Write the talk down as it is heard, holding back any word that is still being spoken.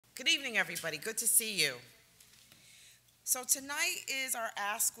Good evening, everybody. Good to see you. So tonight is our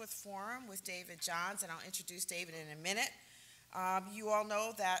Askwith Forum with David Johns, and I'll introduce David in a minute. You all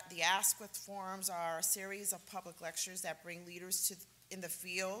know that the Askwith Forums are a series of public lectures that bring leaders in the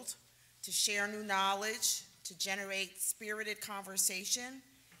field to share new knowledge, to generate spirited conversation,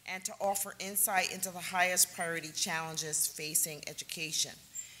 and to offer insight into the highest priority challenges facing education.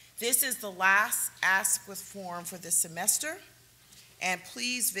 This is the last Askwith Forum for this semester. And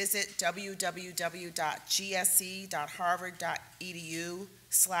please visit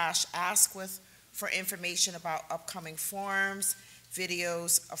www.gsc.harvard.edu/Askwith for information about upcoming forums,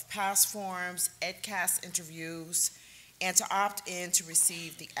 videos of past forums, EdCast interviews, and to opt in to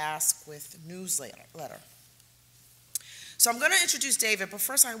receive the Askwith newsletter. So I'm going to introduce David, but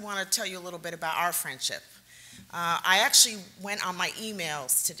first I want to tell you a little bit about our friendship. I actually went on my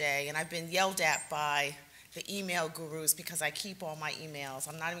emails today, and I've been yelled at by the email gurus because I keep all my emails.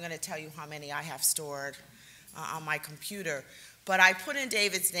 I'm not even going to tell you how many I have stored on my computer. But I put in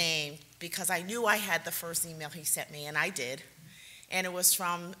David's name because I knew I had the first email he sent me, and I did. And it was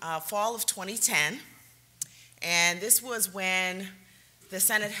from fall of 2010. And this was when the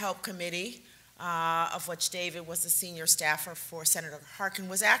Senate Help Committee, of which David was the senior staffer for Senator Harkin,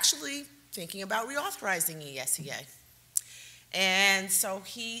 was actually thinking about reauthorizing ESEA. And so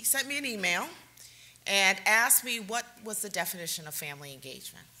he sent me an email and asked me what was the definition of family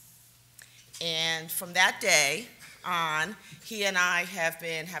engagement. And from that day on, he and I have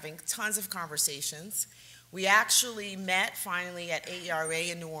been having tons of conversations. We actually met finally at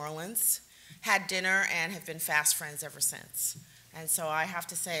AERA in New Orleans, had dinner, and have been fast friends ever since. And so I have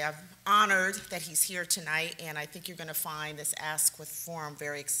to say I'm honored that he's here tonight, and I think you're going to find this Askwith Forum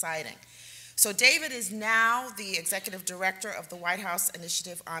very exciting. So David is now the executive director of the White House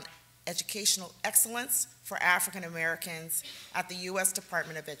Initiative on Educational Excellence for African Americans at the U.S.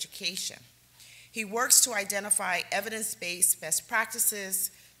 Department of Education. He works to identify evidence-based best practices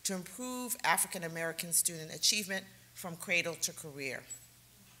to improve African American student achievement from cradle to career.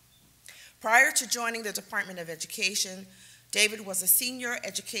 Prior to joining the Department of Education, David was a senior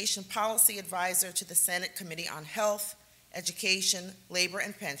education policy advisor to the Senate Committee on Health, Education, Labor,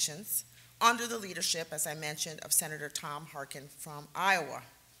 and Pensions under the leadership, as I mentioned, of Senator Tom Harkin from Iowa.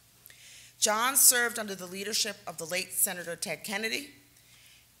 Johns served under the leadership of the late Senator Ted Kennedy.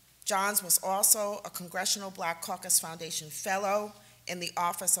 Johns was also a Congressional Black Caucus Foundation Fellow in the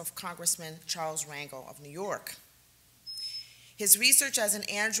office of Congressman Charles Rangel of New York. His research as an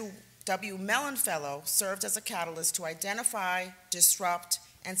Andrew W. Mellon Fellow served as a catalyst to identify, disrupt,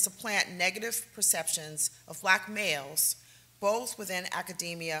 and supplant negative perceptions of Black males, both within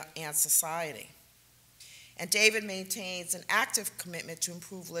academia and society. And David maintains an active commitment to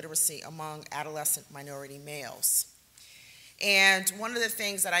improve literacy among adolescent minority males. And one of the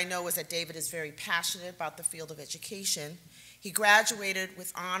things that I know is that David is very passionate about the field of education. He graduated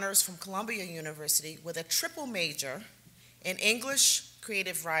with honors from Columbia University with a triple major in English,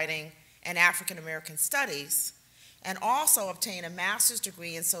 creative writing, and African American studies, and also obtained a master's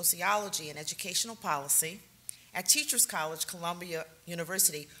degree in sociology and educational policy at Teachers College, Columbia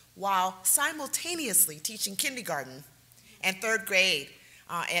University, while simultaneously teaching kindergarten and third grade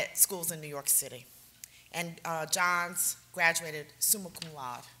at schools in New York City. And Johns graduated summa cum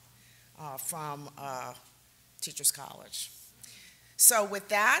laude from Teachers College. So with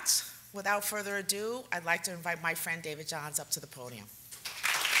that, without further ado, I'd like to invite my friend David Johns up to the podium.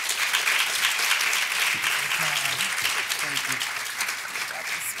 Thank you.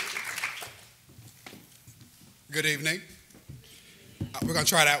 Good evening. We're going to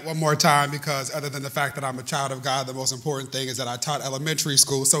try that one more time because other than the fact that I'm a child of God, the most important thing is that I taught elementary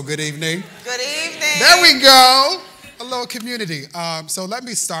school. So good evening. Good evening. There we go. A little community. So let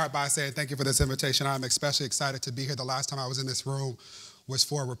me start by saying thank you for this invitation. I'm especially excited to be here. The last time I was in this room was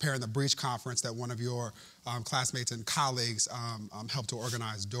for Repairing the Breach conference that one of your classmates and colleagues helped to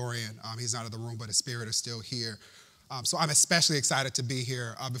organize, Dorian. He's not in the room, but his spirit is still here. So I'm especially excited to be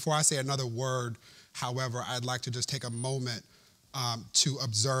here. Before I say another word, however, I'd like to just take a moment to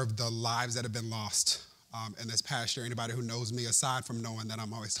observe the lives that have been lost in this past year. Anybody who knows me, aside from knowing that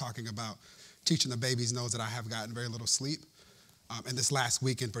I'm always talking about teaching the babies, knows that I have gotten very little sleep. And this last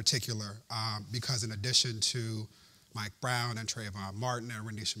week in particular, because in addition to Mike Brown and Trayvon Martin and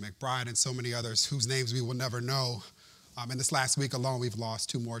Renisha McBride and so many others whose names we will never know, in this last week alone, we've lost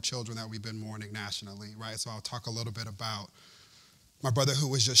 2 more children that we've been mourning nationally, right? So I'll talk a little bit about my brother who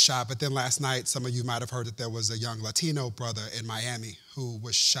was just shot. But then last night, some of you might have heard that there was a young Latino brother in Miami who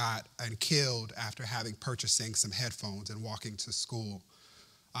was shot and killed after purchasing some headphones and walking to school.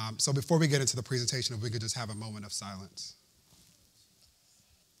 So before we get into the presentation, if we could just have a moment of silence.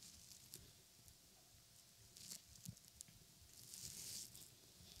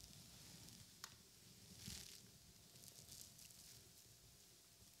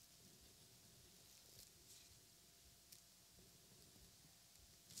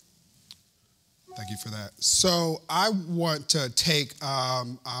 Thank you for that. So I want to take a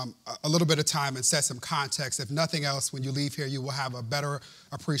little bit of time and set some context. If nothing else, when you leave here, you will have a better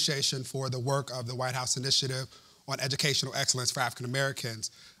appreciation for the work of the White House Initiative on Educational Excellence for African Americans.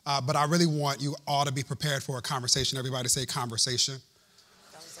 But I really want you all to be prepared for a conversation. Everybody say conversation.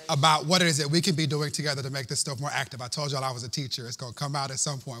 About what it is that we can be doing together to make this stuff more active. I told y'all I was a teacher. It's going to come out at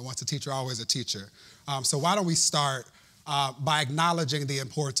some point. Once a teacher, always a teacher. So why don't we start by acknowledging the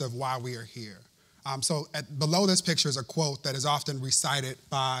importance of why we are here. Below this picture is a quote that is often recited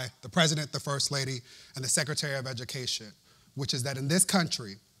by the President, the First Lady, and the Secretary of Education, which is that in this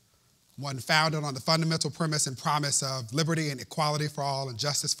country, one founded on the fundamental premise and promise of liberty and equality for all and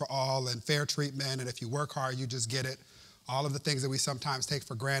justice for all and fair treatment, and if you work hard, you just get it, all of the things that we sometimes take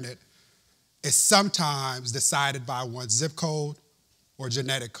for granted, is sometimes decided by one's zip code or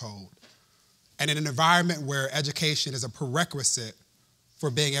genetic code. And in an environment where education is a prerequisite for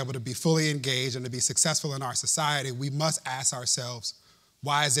being able to be fully engaged and to be successful in our society, we must ask ourselves,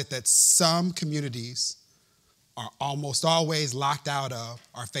 why is it that some communities are almost always locked out of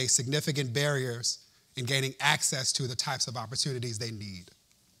or face significant barriers in gaining access to the types of opportunities they need?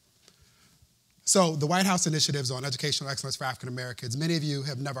 So the White House initiatives on educational excellence for African Americans, many of you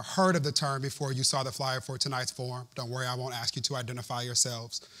have never heard of the term before you saw the flyer for tonight's forum. Don't worry, I won't ask you to identify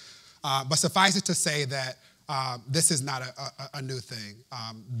yourselves. But suffice it to say that this is not a new thing.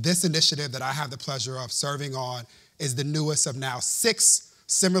 This initiative that I have the pleasure of serving on is the newest of now 6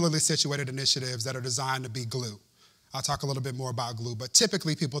 similarly situated initiatives that are designed to be glue. I'll talk a little bit more about glue, but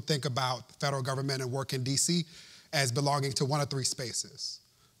typically people think about the federal government and work in DC as belonging to one of 3 spaces,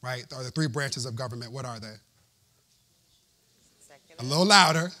 right? Are the 3 branches of government? What are they? Executive. A little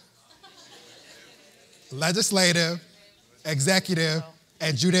louder. Legislative, executive,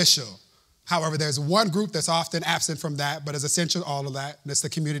 and judicial. However, there's one group that's often absent from that, but is essential to all of that, and it's the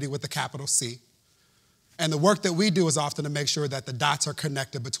community with the capital C. And the work that we do is often to make sure that the dots are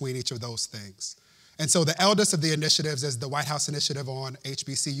connected between each of those things. And so the eldest of the initiatives is the White House Initiative on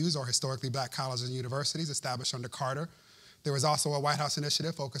HBCUs, or Historically Black Colleges and Universities, established under Carter. There was also a White House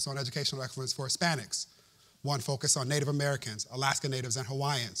initiative focused on educational excellence for Hispanics, one focused on Native Americans, Alaska Natives, and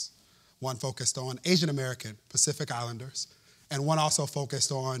Hawaiians, one focused on Asian American, Pacific Islanders, and one also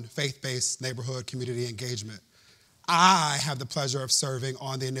focused on faith-based neighborhood community engagement. I have the pleasure of serving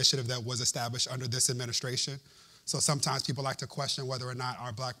on the initiative that was established under this administration. So sometimes people like to question whether or not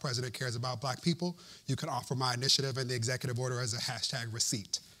our Black president cares about Black people. You can offer my initiative and the executive order as a hashtag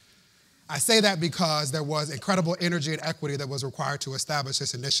receipt. I say that because there was incredible energy and equity that was required to establish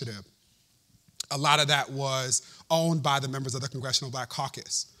this initiative. A lot of that was owned by the members of the Congressional Black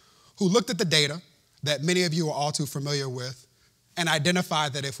Caucus, who looked at the data that many of you are all too familiar with and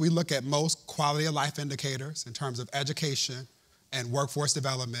identified that if we look at most quality of life indicators in terms of education and workforce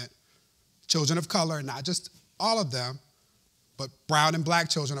development, children of color, not just all of them, but brown and Black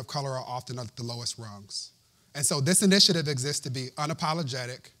children of color are often at the lowest rungs. And so this initiative exists to be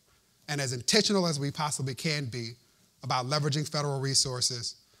unapologetic and as intentional as we possibly can be about leveraging federal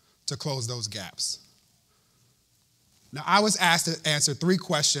resources to close those gaps. Now, I was asked to answer 3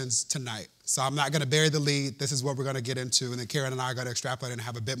 questions tonight, so I'm not going to bury the lead. This is what we're going to get into, and then Karen and I are going to extrapolate and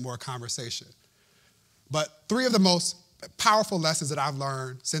have a bit more conversation. But 3 of the most powerful lessons that I've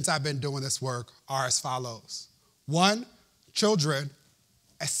learned since I've been doing this work are as follows. 1, children,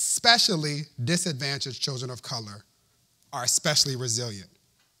 especially disadvantaged children of color, are especially resilient.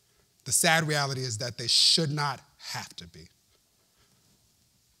 The sad reality is that they should not have to be.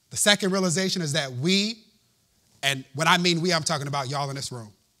 The second realization is that we, and when I mean we, I'm talking about y'all in this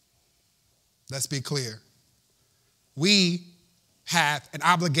room. Let's be clear. We have an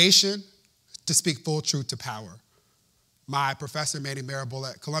obligation to speak full truth to power. My professor, Manny Marable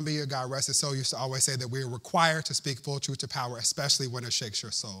at Columbia, God rest his soul, used to always say that we are required to speak full truth to power, especially when it shakes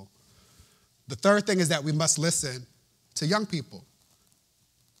your soul. The third thing is that we must listen to young people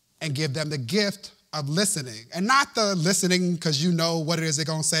and give them the gift of listening. And not the listening because you know what it is they're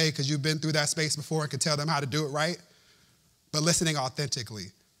going to say because you've been through that space before and can tell them how to do it right, but listening authentically,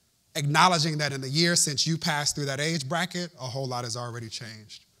 acknowledging that in the years since you passed through that age bracket, a whole lot has already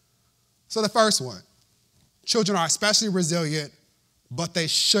changed. So the first one, children are especially resilient, but they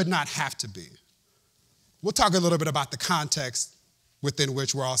should not have to be. We'll talk a little bit about the context within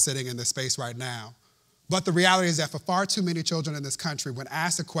which we're all sitting in this space right now. But the reality is that for far too many children in this country, when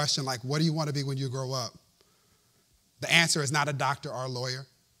asked a question like, what do you want to be when you grow up? The answer is not a doctor or a lawyer,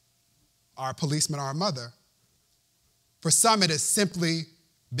 or a policeman or a mother. For some, it is simply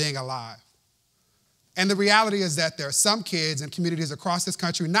being alive. And the reality is that there are some kids in communities across this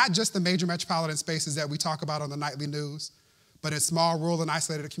country, not just the major metropolitan spaces that we talk about on the nightly news, but in small, rural, and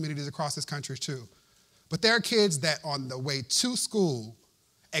isolated communities across this country too. But there are kids that on the way to school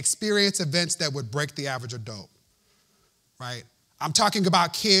experience events that would break the average adult, right? I'm talking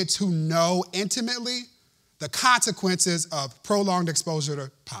about kids who know intimately the consequences of prolonged exposure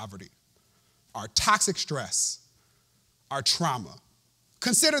to poverty, our toxic stress, our trauma.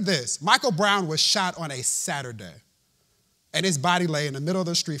 Consider this, Michael Brown was shot on a Saturday, and his body lay in the middle of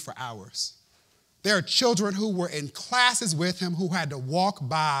the street for hours. There are children who were in classes with him who had to walk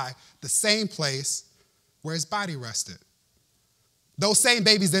by the same place where his body rested. Those same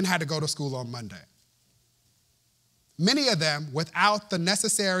babies then had to go to school on Monday. Many of them, without the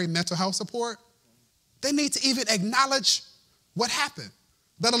necessary mental health support, they need to even acknowledge what happened,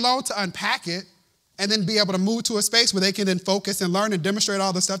 let alone to unpack it and then be able to move to a space where they can then focus and learn and demonstrate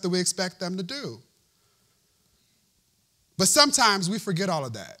all the stuff that we expect them to do. But sometimes we forget all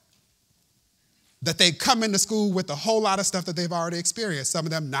of that. That they come into school with a whole lot of stuff that they've already experienced, some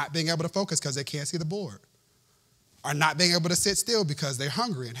of them not being able to focus because they can't see the board, or not being able to sit still because they're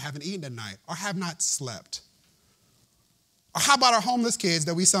hungry and haven't eaten at night, or have not slept. Or how about our homeless kids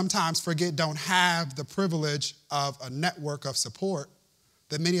that we sometimes forget don't have the privilege of a network of support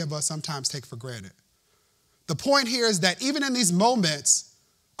that many of us sometimes take for granted? The point here is that even in these moments,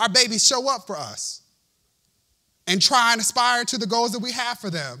 our babies show up for us and try and aspire to the goals that we have for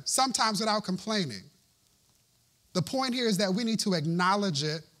them, sometimes without complaining. The point here is that we need to acknowledge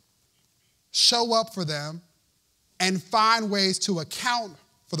it, show up for them, and find ways to account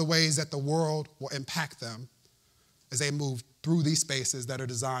for the ways that the world will impact them as they move through these spaces that are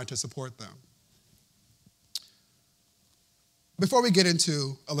designed to support them. Before we get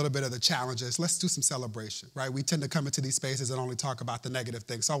into a little bit of the challenges, let's do some celebration, right? We tend to come into these spaces and only talk about the negative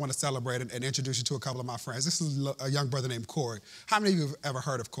things. So I want to celebrate and introduce you to a couple of my friends. This is a young brother named Corey. How many of you have ever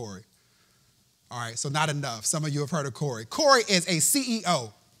heard of Corey? All right, so not enough. Some of you have heard of Corey. Corey is a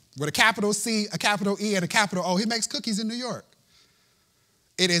CEO with a capital C, a capital E, and a capital O. He makes cookies in New York.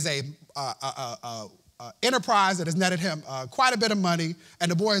 It is a enterprise that has netted him quite a bit of money,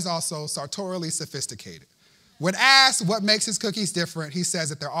 and the boy is also sartorially sophisticated. When asked what makes his cookies different, he says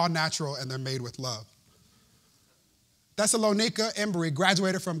that they're all natural and they're made with love. Thessalonica Embry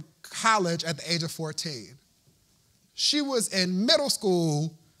graduated from college at the age of 14. She was in middle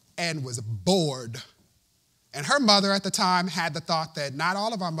school and was bored. And her mother at the time had the thought that not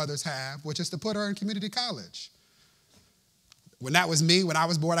all of our mothers have, which is to put her in community college. When that was me, when I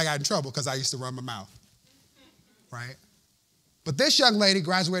was bored, I got in trouble because I used to run my mouth, right? But this young lady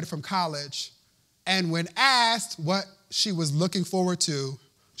graduated from college, and when asked what she was looking forward to,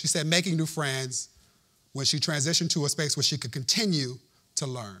 she said making new friends when she transitioned to a space where she could continue to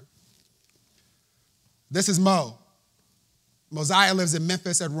learn. This is Mo. Mosiah lives in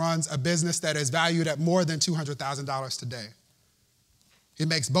Memphis and runs a business that is valued at more than $200,000 today. He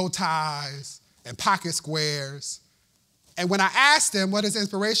makes bow ties and pocket squares. And when I asked him what his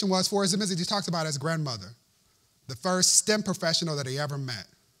inspiration was for his business, he talks about his grandmother, the first STEM professional that he ever met.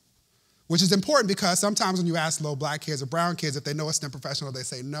 Which is important because sometimes when you ask little black kids or brown kids if they know a STEM professional, they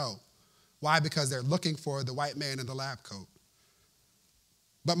say no. Why? Because they're looking for the white man in the lab coat.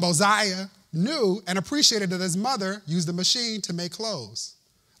 But Mosiah knew and appreciated that his mother used a machine to make clothes,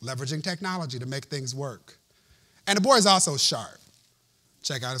 leveraging technology to make things work. And the boy is also sharp.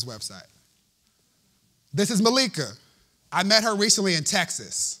 Check out his website. This is Malika. I met her recently in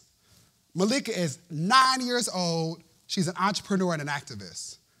Texas. Malika is 9 years old. She's an entrepreneur and an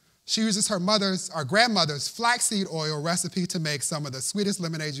activist. She uses her grandmother's flaxseed oil recipe to make some of the sweetest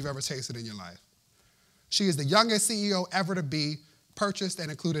lemonade you've ever tasted in your life. She is the youngest CEO ever to be purchased and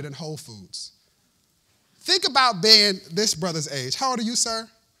included in Whole Foods. Think about being this brother's age. How old are you, sir?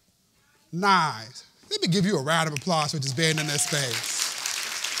 9. Let me give you a round of applause for just being in this space.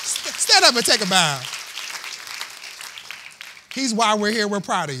 Stand up and take a bow. He's why we're here. We're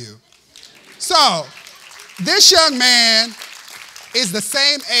proud of you. So, this young man is the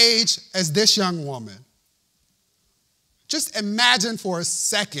same age as this young woman. Just imagine for a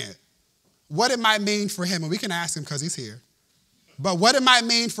second what it might mean for him, and we can ask him because he's here, but what it might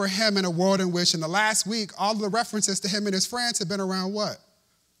mean for him in a world in which in the last week, all of the references to him and his friends have been around what?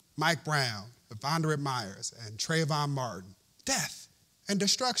 Mike Brown, Vonderrit Myers, and Trayvon Martin. Death and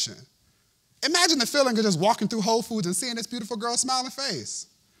destruction. Imagine the feeling of just walking through Whole Foods and seeing this beautiful girl's smiling face.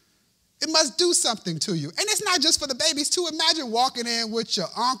 It must do something to you. And it's not just for the babies, too. Imagine walking in with your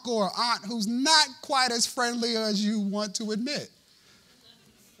uncle or aunt who's not quite as friendly as you want to admit.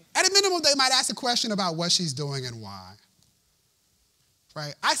 At a minimum, they might ask a question about what she's doing and why.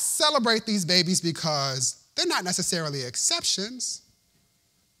 Right? I celebrate these babies because they're not necessarily exceptions.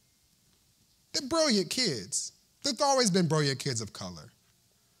 They're brilliant kids. There's always been brilliant kids of color,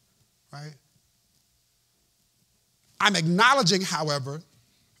 right? I'm acknowledging, however,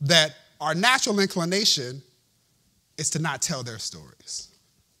 that our natural inclination is to not tell their stories.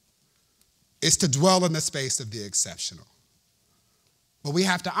 It's to dwell in the space of the exceptional. But we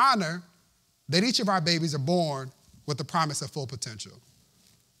have to honor that each of our babies are born with the promise of full potential.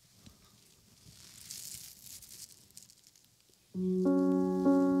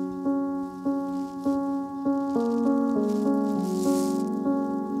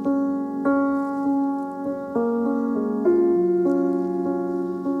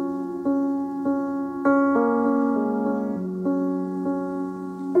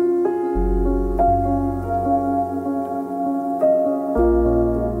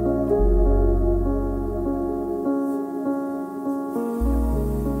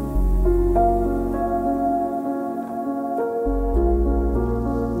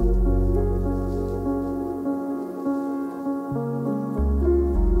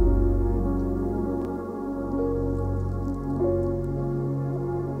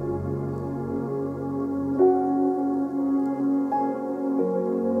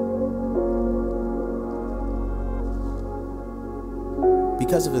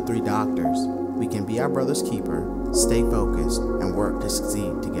 Because of the three doctors, we can be our brother's keeper, stay focused, and work to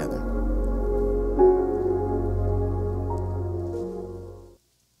succeed together.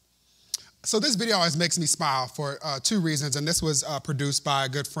 So this video always makes me smile for two reasons, and this was produced by a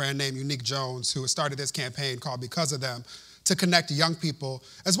good friend named Unique Jones, who started this campaign called Because of Them, to connect young people,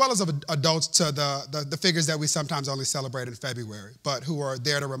 as well as adults, to the figures that we sometimes only celebrate in February, but who are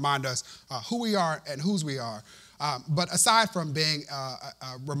there to remind us who we are and whose we are. But aside from being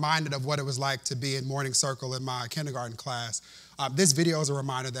reminded of what it was like to be in morning circle in my kindergarten class, this video is a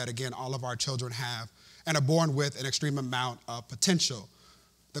reminder that, again, all of our children have and are born with an extreme amount of potential.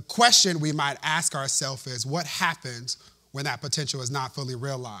 The question we might ask ourselves is, what happens when that potential is not fully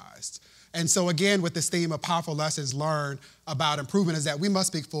realized? And so again, with this theme of powerful lessons learned about improvement, is that we must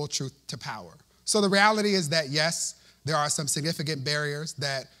speak full truth to power. So the reality is that, yes, there are some significant barriers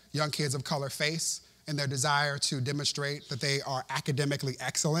that young kids of color face in their desire to demonstrate that they are academically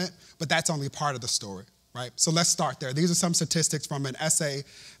excellent, but that's only part of the story, right? So let's start there. These are some statistics from an essay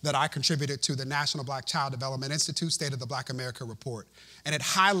that I contributed to the National Black Child Development Institute State of the Black America Report. And it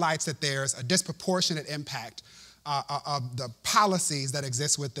highlights that there's a disproportionate impact of the policies that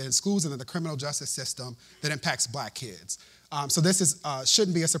exist within schools and in the criminal justice system that impacts black kids. So this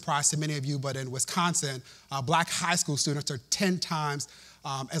shouldn't be a surprise to many of you, but in Wisconsin, black high school students are 10 times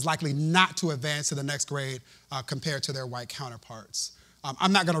as likely not to advance to the next grade compared to their white counterparts.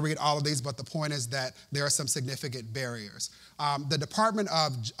 I'm not going to read all of these, but the point is that there are some significant barriers. The Department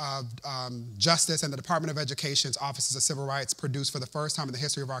of Justice and the Department of Education's Offices of Civil Rights produced for the first time in the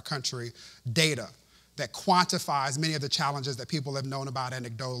history of our country data that quantifies many of the challenges that people have known about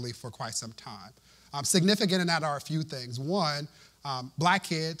anecdotally for quite some time. Significant in that are a few things. One, black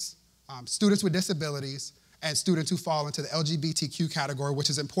kids, students with disabilities, and students who fall into the LGBTQ category, which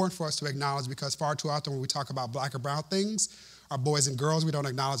is important for us to acknowledge because far too often when we talk about black or brown things, our boys and girls, we don't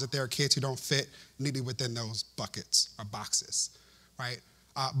acknowledge that there are kids who don't fit neatly within those buckets or boxes, right?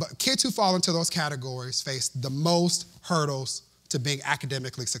 But kids who fall into those categories face the most hurdles to being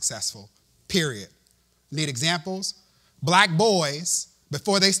academically successful, period. Need examples? Black boys,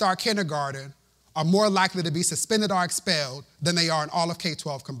 before they start kindergarten, are more likely to be suspended or expelled than they are in all of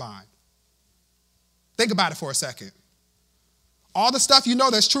K-12 combined. Think about it for a second. All the stuff you know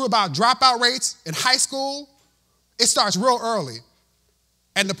that's true about dropout rates in high school, it starts real early.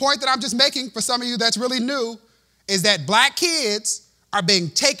 And the point that I'm just making for some of you that's really new is that black kids are being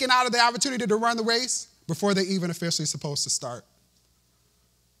taken out of the opportunity to run the race before they're even officially supposed to start,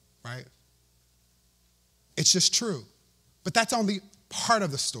 right? It's just true. But that's only part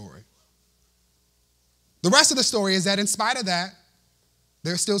of the story. The rest of the story is that in spite of that,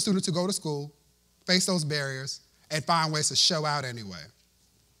 there are still students who go to school, face those barriers, and find ways to show out anyway.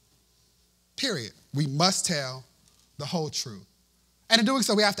 Period. We must tell the whole truth. And in doing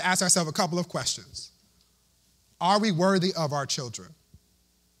so, we have to ask ourselves a couple of questions. Are we worthy of our children?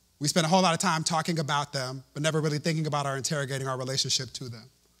 We spend a whole lot of time talking about them, but never really thinking about or interrogating our relationship to them.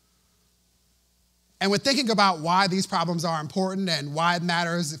 And when thinking about why these problems are important and why it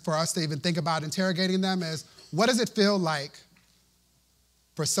matters for us to even think about interrogating them is, what does it feel like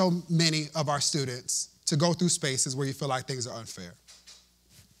for so many of our students to go through spaces where you feel like things are unfair?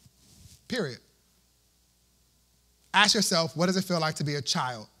 Period. Ask yourself, what does it feel like to be a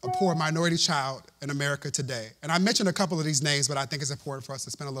child, a poor minority child in America today? And I mentioned a couple of these names, but I think it's important for us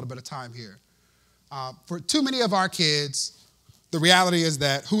to spend a little bit of time here. For too many of our kids, the reality is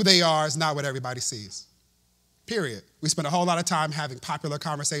that who they are is not what everybody sees, period. We spend a whole lot of time having popular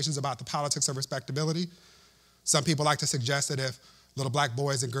conversations about the politics of respectability. Some people like to suggest that if little black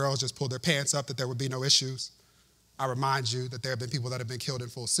boys and girls just pulled their pants up, that there would be no issues. I remind you that there have been people that have been killed in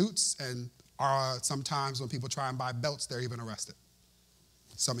full suits, and sometimes when people try and buy belts, they're even arrested.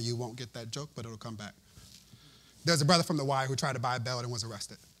 Some of you won't get that joke, but it'll come back. There's a brother from the Y who tried to buy a belt and was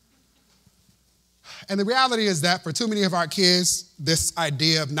arrested. And the reality is that for too many of our kids, this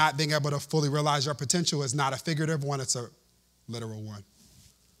idea of not being able to fully realize your potential is not a figurative one, it's a literal one.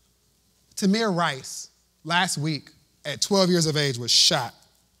 Tamir Rice, last week, at 12 years of age, was shot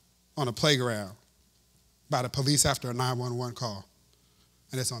on a playground by the police after a 911 call,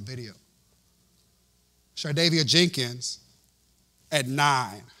 and it's on video. Shardavia Jenkins, at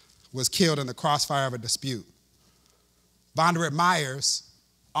 9, was killed in the crossfire of a dispute. Vonderett Myers,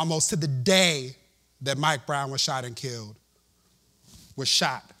 almost to the day that Mike Brown was shot and killed, was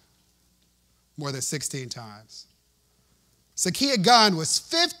shot more than 16 times. Sakia Gunn was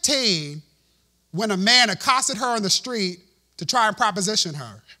 15 when a man accosted her on the street to try and proposition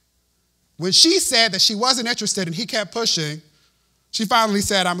her. When she said that she wasn't interested and he kept pushing, she finally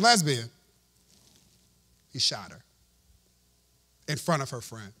said, "I'm lesbian." He shot her in front of her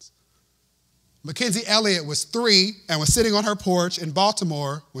friends. Mackenzie Elliott was 3 and was sitting on her porch in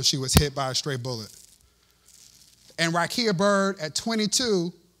Baltimore when she was hit by a stray bullet. And Rakia Bird, at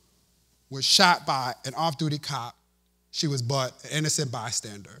 22, was shot by an off-duty cop. She was but an innocent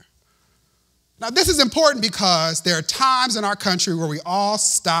bystander. Now, this is important because there are times in our country where we all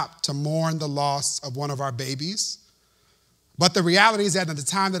stop to mourn the loss of one of our babies. But the reality is that at the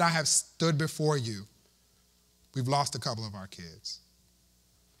time that I have stood before you, we've lost a couple of our kids.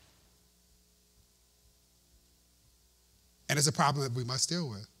 And it's a problem that we must deal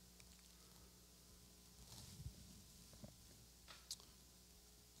with.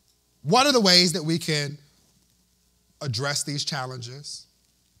 One of the ways that we can address these challenges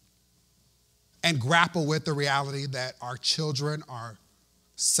and grapple with the reality that our children are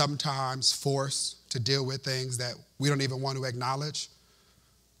sometimes forced to deal with things that we don't even want to acknowledge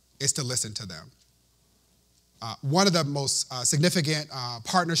is to listen to them. One of the most significant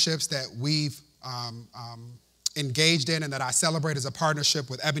partnerships that we've engaged in and that I celebrate is a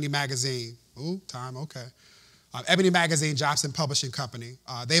partnership with Ebony Magazine. Ed.D Magazine, Jobson Publishing Company.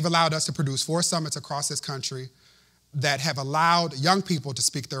 They've allowed us to produce 4 summits across this country that have allowed young people to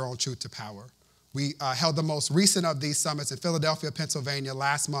speak their own truth to power. We held the most recent of these summits in Philadelphia, Pennsylvania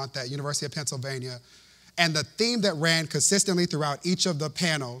last month at University of Pennsylvania. And the theme that ran consistently throughout each of the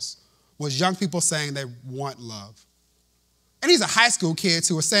panels was young people saying they want love. And these are high school kids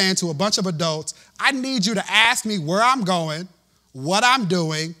who are saying to a bunch of adults, "I need you to ask me where I'm going, what I'm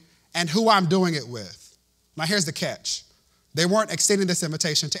doing, and who I'm doing it with." Now here's the catch. They weren't extending this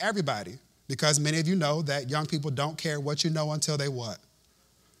invitation to everybody because many of you know that young people don't care what you know until they what?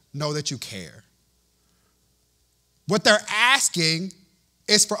 Know that you care. What they're asking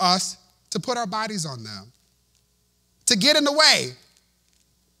is for us to put our bodies on them, to get in the way,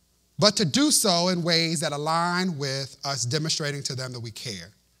 but to do so in ways that align with us demonstrating to them that we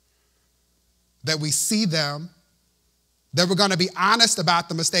care, that we see them, that we're going to be honest about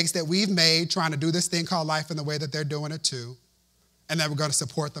the mistakes that we've made trying to do this thing called life in the way that they're doing it too, and that we're going to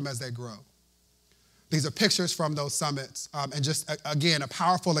support them as they grow. These are pictures from those summits, and just, again, a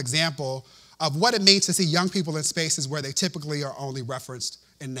powerful example of what it means to see young people in spaces where they typically are only referenced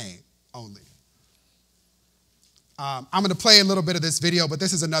in name only. I'm going to play a little bit of this video, but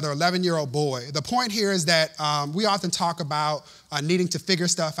this is another 11-year-old boy. The point here is that we often talk about needing to figure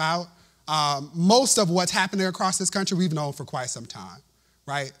stuff out. Most of what's happening across this country we've known for quite some time,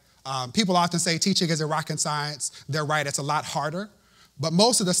 right? People often say teaching isn't rocket science. They're right, it's a lot harder. But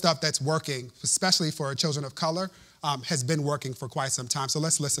most of the stuff that's working, especially for children of color, has been working for quite some time. So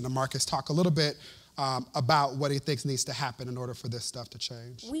let's listen to Marcus talk a little bit about what he thinks needs to happen in order for this stuff to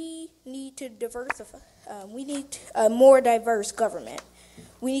change. We need to diversify. We need a more diverse government.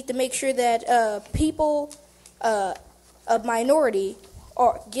 We need to make sure that people of minority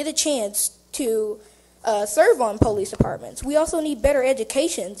get a chance to serve on police departments. We also need better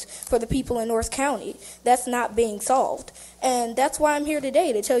educations for the people in North County. That's not being solved. And that's why I'm here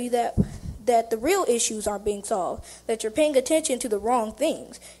today, to tell you that the real issues aren't being solved, that you're paying attention to the wrong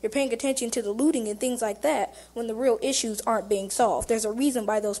things. You're paying attention to the looting and things like that when the real issues aren't being solved. There's a reason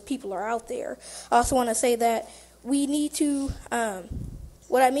why those people are out there. I also want to say that we need to,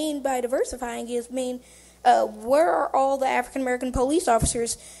 what I mean by diversifying is where are all the African-American police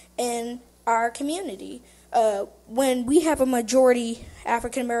officers in our community? When we have a majority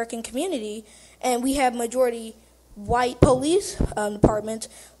African-American community and we have majority white police departments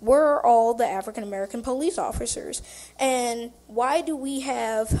were all the African American police officers. And why do we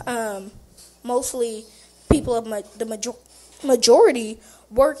have mostly people of the majority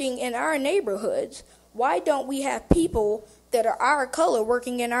working in our neighborhoods? Why don't we have people that are our color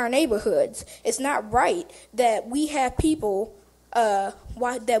working in our neighborhoods? It's not right that we have people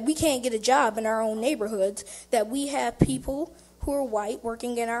that we can't get a job in our own neighborhoods, that we have people who are white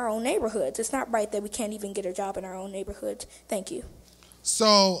working in our own neighborhoods. It's not right that we can't even get a job in our own neighborhoods. Thank you.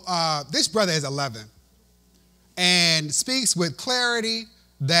 So this brother is 11 and speaks with clarity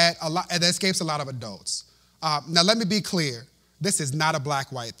that escapes a lot of adults. Now let me be clear. This is not a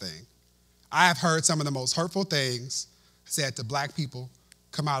black-white thing. I have heard some of the most hurtful things said to black people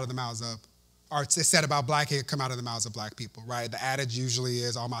come out of the mouths of, or said about black kids come out of the mouths of black people, right? The adage usually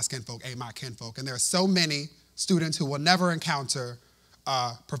is, all my skin folk ain't my kinfolk. And there are so many students who will never encounter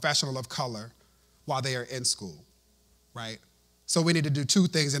a professional of color while they are in school, right? So we need to do two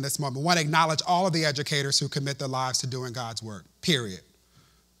things in this moment. One, acknowledge all of the educators who commit their lives to doing God's work, period,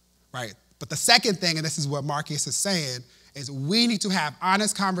 right? But the second thing, and this is what Marquise is saying, is we need to have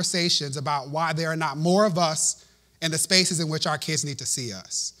honest conversations about why there are not more of us in the spaces in which our kids need to see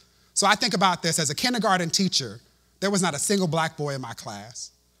us. So I think about this as a kindergarten teacher. There was not a single black boy in my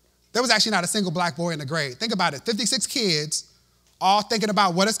class. There was actually not a single black boy in the grade. Think about it, 56 kids all thinking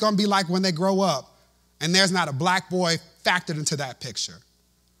about what it's gonna be like when they grow up, and there's not a black boy factored into that picture.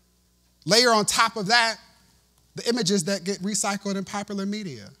 Layer on top of that, the images that get recycled in popular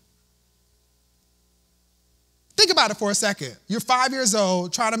media. Think about it for a second. You're 5 years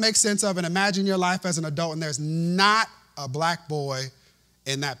old, trying to make sense of and imagine your life as an adult, and there's not a black boy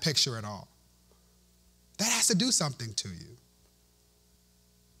in that picture at all. That has to do something to you.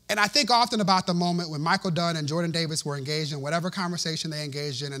 And I think often about the moment when Michael Dunn and Jordan Davis were engaged in whatever conversation they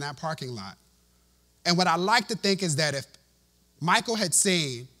engaged in that parking lot. And what I like to think is that if Michael had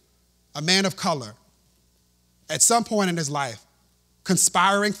seen a man of color at some point in his life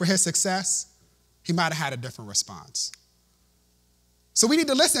conspiring for his success, he might have had a different response. So we need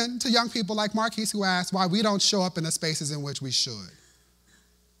to listen to young people like Marquise who ask why we don't show up in the spaces in which we should,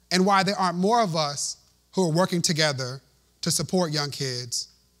 and why there aren't more of us who are working together to support young kids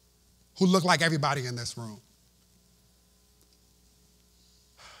who look like everybody in this room.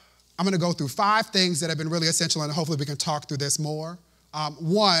 I'm gonna go through 5 things that have been really essential, and hopefully we can talk through this more.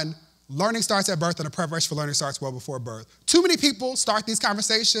 One, learning starts at birth, and the preparation for learning starts well before birth. Too many people start these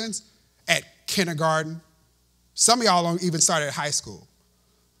conversations at kindergarten. Some of y'all don't even start at high school.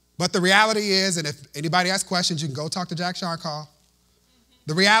 But the reality is, and if anybody has questions, you can go talk to Jack Sharkoff.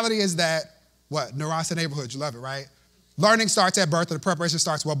 The reality is that, Neurostic Neighborhood, you love it, right? Learning starts at birth, and the preparation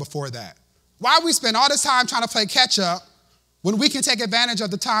starts well before that. Why we spend all this time trying to play catch up when we can take advantage of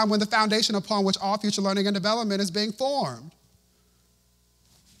the time when the foundation upon which all future learning and development is being formed?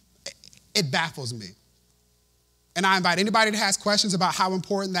 It baffles me. And I invite anybody that has questions about how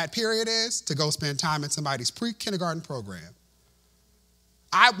important that period is to go spend time in somebody's pre-kindergarten program.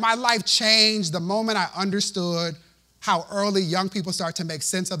 My life changed the moment I understood how early young people start to make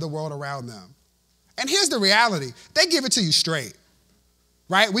sense of the world around them. And here's the reality. They give it to you straight,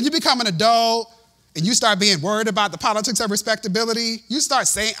 right? When you become an adult and you start being worried about the politics of respectability, you start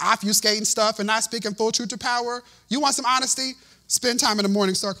saying obfuscating stuff and not speaking full truth to power. You want some honesty? Spend time in the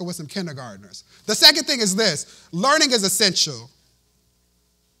morning circle with some kindergartners. The second thing is this: learning is essential.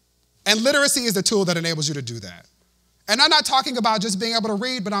 And literacy is the tool that enables you to do that. And I'm not talking about just being able to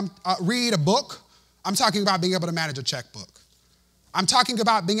read, but read a book. I'm talking about being able to manage a checkbook. I'm talking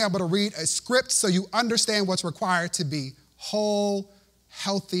about being able to read a script so you understand what's required to be whole,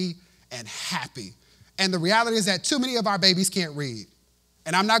 healthy, and happy. And the reality is that too many of our babies can't read.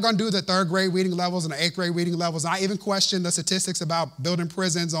 And I'm not going to do the 3rd grade reading levels and the 8th grade reading levels. And I even question the statistics about building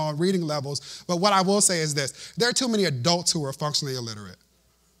prisons on reading levels. But what I will say is this: there are too many adults who are functionally illiterate.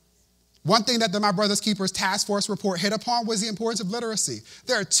 One thing that the My Brother's Keepers Task Force report hit upon was the importance of literacy.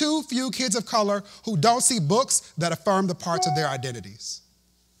 There are too few kids of color who don't see books that affirm the parts of their identities.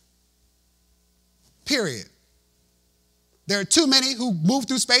 Period. There are too many who move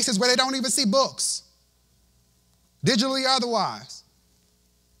through spaces where they don't even see books, digitally or otherwise.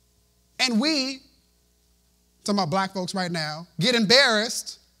 And we, talking about black folks right now, get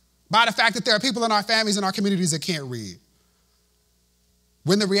embarrassed by the fact that there are people in our families and our communities that can't read.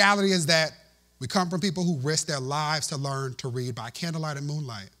 When the reality is that we come from people who risk their lives to learn to read by candlelight and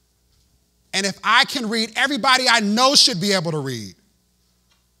moonlight. And if I can read, everybody I know should be able to read.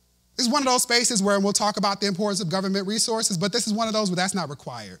 This is one of those spaces where we'll talk about the importance of government resources, but this is one of those where that's not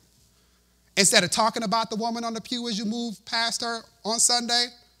required. Instead of talking about the woman on the pew as you move past her on Sunday,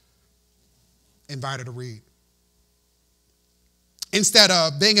 invite her to read. Instead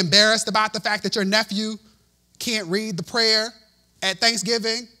of being embarrassed about the fact that your nephew can't read the prayer at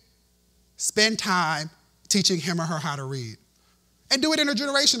Thanksgiving, spend time teaching him or her how to read. And do it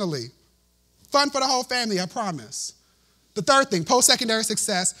intergenerationally. Fun for the whole family, I promise. The third thing, post-secondary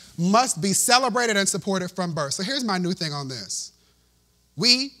success must be celebrated and supported from birth. So here's my new thing on this.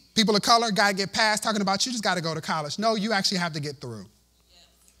 We, people of color, got to get past talking about you just got to go to college. No, you actually have to get through.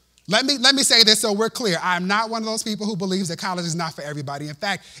 Let me say this so we're clear. I'm not one of those people who believes that college is not for everybody. In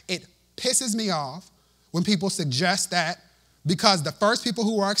fact, it pisses me off when people suggest that because the first people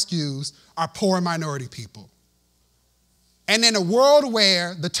who are excused are poor and minority people. And in a world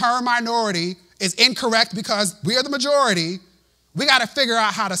where the term minority is incorrect because we are the majority, we got to figure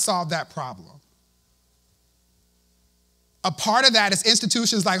out how to solve that problem. A part of that is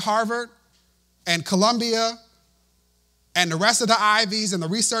institutions like Harvard and Columbia and the rest of the Ivies and the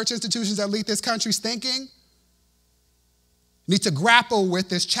research institutions that lead this country's thinking need to grapple with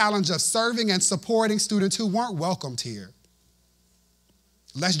this challenge of serving and supporting students who weren't welcomed here.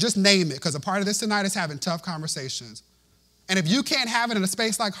 Let's just name it, because a part of this tonight is having tough conversations. And if you can't have it in a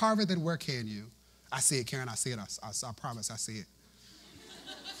space like Harvard, then where can you? I see it, Karen, I see it. I promise I see it.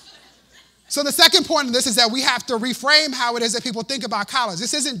 So the second point of this is that we have to reframe how it is that people think about college.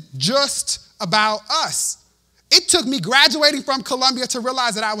 This isn't just about us. It took me graduating from Columbia to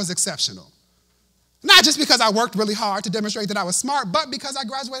realize that I was exceptional. Not just because I worked really hard to demonstrate that I was smart, but because I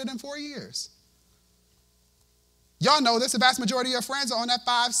graduated in 4 years. Y'all know this, the vast majority of your friends are on that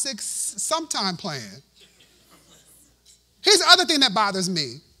 5, 6, sometime plan. Here's the other thing that bothers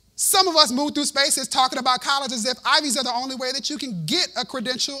me. Some of us move through spaces talking about college as if Ivies are the only way that you can get a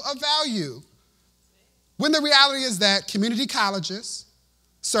credential of value. When the reality is that community colleges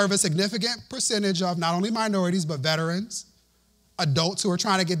serve a significant percentage of not only minorities, but veterans, adults who are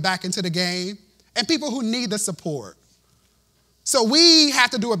trying to get back into the game, and people who need the support. So we have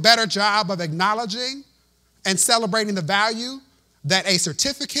to do a better job of acknowledging and celebrating the value that a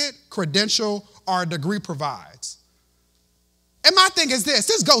certificate, credential, or a degree provides. And my thing is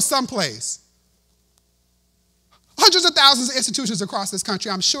this goes someplace. Hundreds of thousands of institutions across this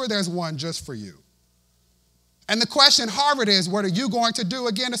country, I'm sure there's one just for you. And the question at Harvard is, what are you going to do,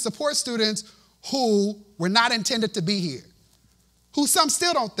 again, to support students who were not intended to be here, who some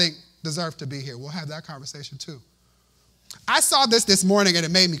still don't think deserve to be here? We'll have that conversation too. I saw this morning and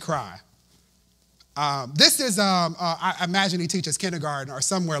it made me cry. This is, I imagine he teaches kindergarten or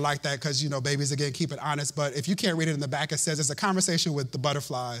somewhere like that because, babies, again, keep it honest. But if you can't read it in the back, it says it's a conversation with the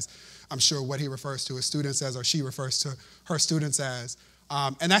butterflies. I'm sure what he refers to his students as or she refers to her students as.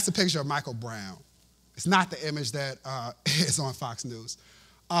 And that's a picture of Michael Brown. It's not the image that is on Fox News.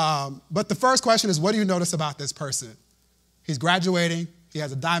 But the first question is, what do you notice about this person? He's graduating. He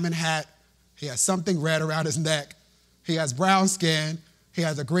has a diamond hat. He has something red around his neck. He has brown skin. He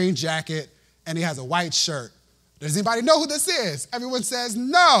has a green jacket. And he has a white shirt. Does anybody know who this is? Everyone says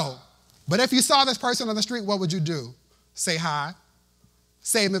no. But if you saw this person on the street, what would you do? Say hi.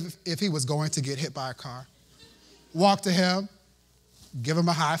 Same if he was going to get hit by a car. Walk to him. Give him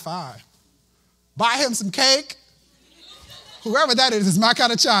a high five. Buy him some cake. Whoever that is my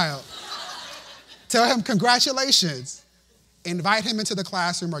kind of child. Tell him congratulations. Invite him into the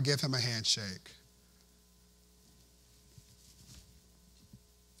classroom or give him a handshake.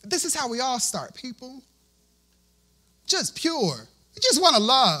 This is how we all start, people. Just pure. You just want to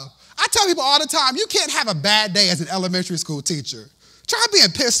love. I tell people all the time, you can't have a bad day as an elementary school teacher. Try being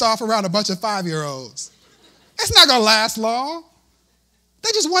pissed off around a bunch of 5-year-olds. It's not going to last long.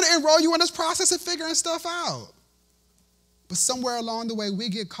 They just want to enroll you in this process of figuring stuff out. But somewhere along the way, we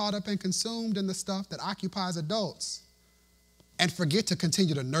get caught up and consumed in the stuff that occupies adults and forget to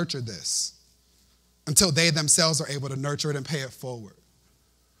continue to nurture this until they themselves are able to nurture it and pay it forward.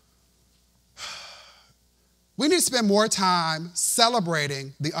 We need to spend more time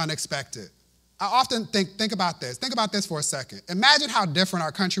celebrating the unexpected. I often think about this. Think about this for a second. Imagine how different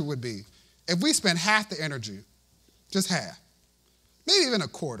our country would be if we spent half the energy, just half, maybe even a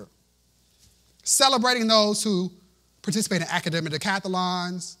quarter, celebrating those who participate in academic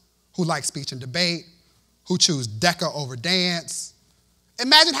decathlons, who like speech and debate, who choose DECA over dance.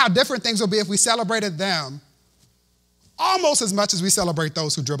 Imagine how different things would be if we celebrated them almost as much as we celebrate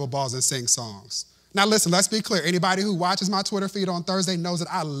those who dribble balls and sing songs. Now listen, let's be clear. Anybody who watches my Twitter feed on Thursday knows that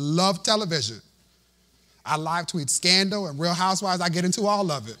I love television. I live tweet Scandal and Real Housewives. I get into all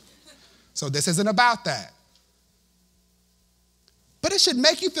of it. So this isn't about that. But it should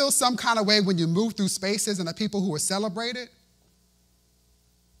make you feel some kind of way when you move through spaces and the people who are celebrated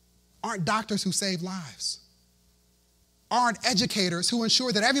aren't doctors who save lives, aren't educators who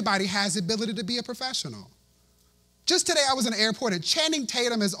ensure that everybody has the ability to be a professional. Just today I was in the airport and Channing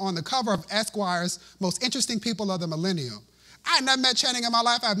Tatum is on the cover of Esquire's Most Interesting People of the Millennium. I had never met Channing in my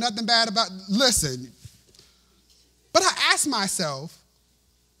life. I have nothing bad about, listen. But I asked myself,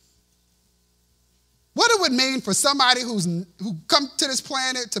 what it would mean for somebody who come to this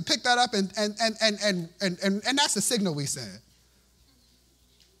planet to pick that up and that's the signal we send.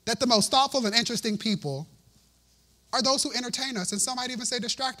 That the most thoughtful and interesting people are those who entertain us, and some might even say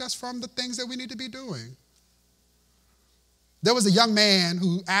distract us from the things that we need to be doing. There was a young man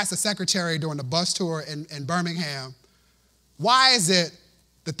who asked the secretary during the bus tour in Birmingham, why is it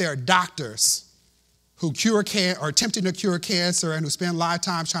that there are doctors who are attempting to cure cancer and who spend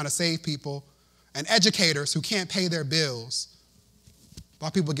lifetimes trying to save people, and educators who can't pay their bills while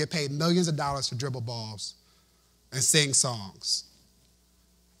people get paid millions of dollars to dribble balls and sing songs?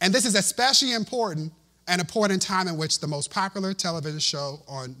 And this is especially important at a point in time in which the most popular television show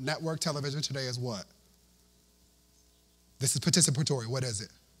on network television today is what? This is participatory. What is it?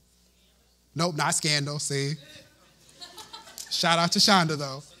 Nope, not Scandal, see? Shout out to Shonda,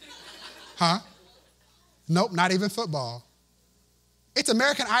 though. Huh? Nope, not even football. It's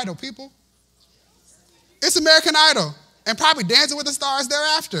American Idol, people. It's American Idol, and probably Dancing with the Stars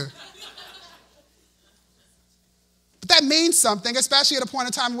thereafter. But that means something, especially at a point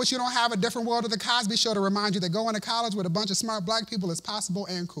in time in which you don't have a different world of the Cosby Show to remind you that going to college with a bunch of smart black people is possible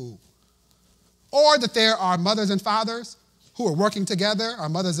and cool. Or that there are mothers and fathers who are working together, our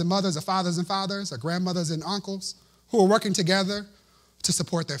mothers and mothers, our fathers and fathers, our grandmothers and uncles, who are working together to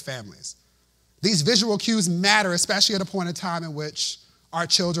support their families. These visual cues matter, especially at a point in time in which our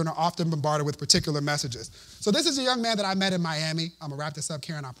children are often bombarded with particular messages. So this is a young man that I met in Miami. I'm gonna wrap this up,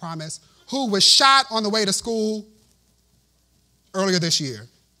 Karen, I promise, who was shot on the way to school earlier this year.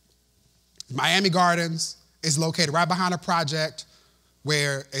 Miami Gardens is located right behind a project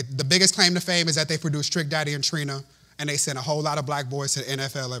where the biggest claim to fame is that they produce Trick Daddy and Trina, and they send a whole lot of black boys to the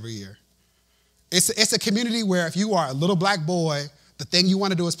NFL every year. It's a community where if you are a little black boy, the thing you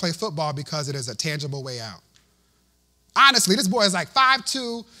want to do is play football because it is a tangible way out. Honestly, this boy is like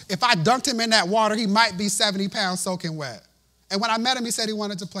 5'2". If I dunked him in that water, he might be 70 pounds soaking wet. And when I met him, he said he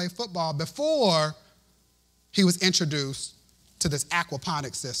wanted to play football before he was introduced to this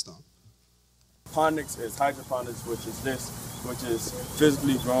aquaponics system. Aquaponics is hydroponics, which is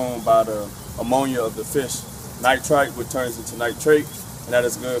physically grown by the ammonia of the fish. Nitrite, which turns into nitrate, and that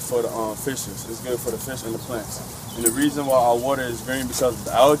is good for the fishes. It's good for the fish and the plants. And the reason why our water is green because of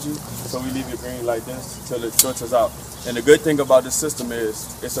the algae, so we leave it green like this until it filters out. And the good thing about this system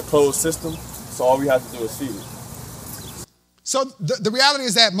is it's a closed system, so all we have to do is feed it. So the reality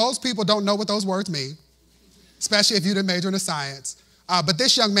is that most people don't know what those words mean, especially if you didn't major in science. But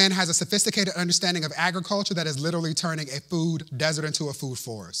this young man has a sophisticated understanding of agriculture that is literally turning a food desert into a food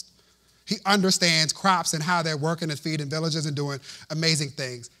forest. He understands crops and how they're working and feeding villages and doing amazing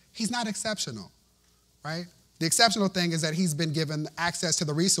things. He's not exceptional, right? The exceptional thing is that he's been given access to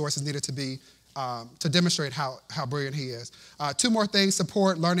the resources needed to be to demonstrate how brilliant he is. Two more things: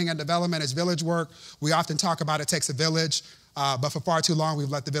 support, learning, and development is village work. We often talk about it takes a village, but for far too long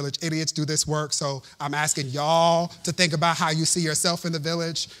we've let the village idiots do this work. So I'm asking y'all to think about how you see yourself in the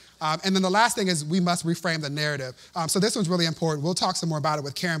village. And then the last thing is we must reframe the narrative. So this one's really important. We'll talk some more about it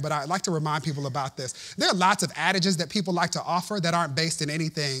with Karen, but I'd like to remind people about this. There are lots of adages that people like to offer that aren't based in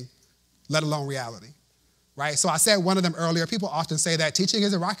anything, let alone reality, right? So I said one of them earlier. People often say that teaching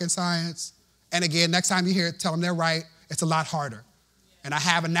isn't rocket science. And again, next time you hear it, tell them they're right. It's a lot harder. And I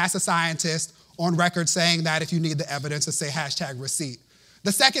have a NASA scientist on record saying that if you need the evidence, to say #receipt.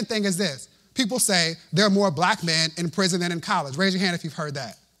 The second thing is this. People say there are more black men in prison than in college. Raise your hand if you've heard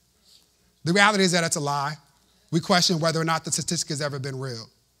that. The reality is that it's a lie. We question whether or not the statistic has ever been real.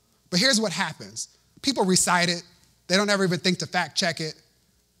 But here's what happens. People recite it. They don't ever even think to fact check it.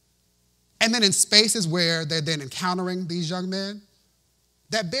 And then in spaces where they're then encountering these young men,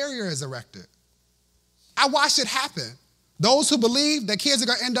 that barrier is erected. I watched it happen. Those who believe that kids are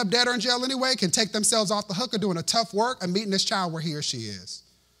going to end up dead or in jail anyway can take themselves off the hook of doing a tough work and meeting this child where he or she is.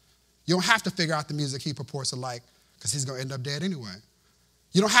 You don't have to figure out the music he purports to like because he's going to end up dead anyway.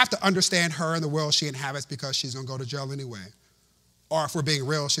 You don't have to understand her and the world she inhabits because she's going to go to jail anyway. Or if we're being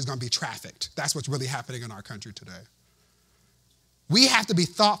real, she's going to be trafficked. That's what's really happening in our country today. We have to be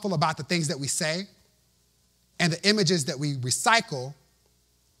thoughtful about the things that we say and the images that we recycle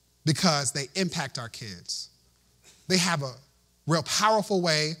because they impact our kids. They have a real powerful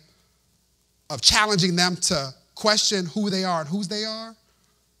way of challenging them to question who they are and whose they are.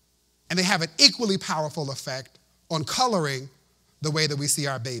 And they have an equally powerful effect on coloring the way that we see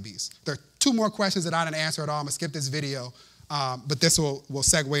our babies. There are two more questions that I didn't answer at all. I'm gonna skip this video. but this will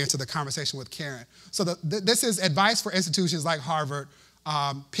segue into the conversation with Karen. So this is advice for institutions like Harvard,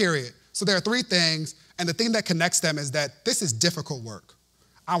 period. So there are 3 things, and the thing that connects them is that this is difficult work.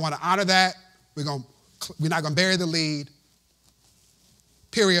 I want to honor that. We're not going to bury the lead.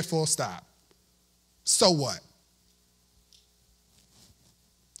 Period, full stop. So what?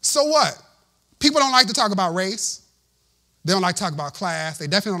 So what? People don't like to talk about race. They don't like to talk about class. They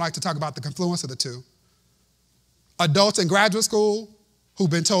definitely don't like to talk about the confluence of the two. Adults in graduate school who've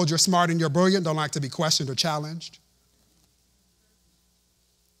been told you're smart and you're brilliant don't like to be questioned or challenged.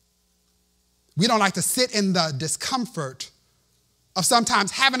 We don't like to sit in the discomfort of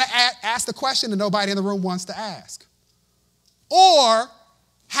sometimes having to ask the question that nobody in the room wants to ask. Or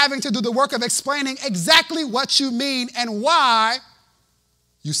having to do the work of explaining exactly what you mean and why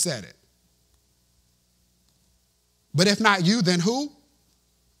you said it. But if not you, then who?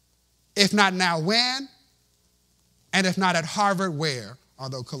 If not now, when? And if not at Harvard, where?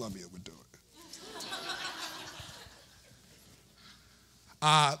 Although Columbia would do it.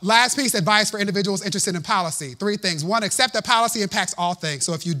 Last piece, advice for individuals interested in policy. 3 things. 1, accept that policy impacts all things.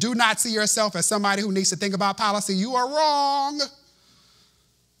 So if you do not see yourself as somebody who needs to think about policy, you are wrong.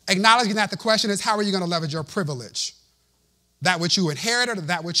 Acknowledging that the question is, how are you going to leverage your privilege? That which you inherited or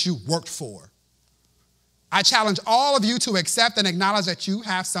that which you worked for? I challenge all of you to accept and acknowledge that you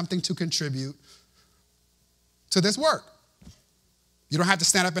have something to contribute to this work. You don't have to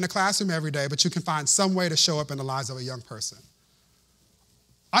stand up in a classroom every day, but you can find some way to show up in the lives of a young person.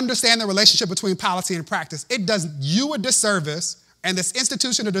 Understand the relationship between policy and practice. It does you a disservice and this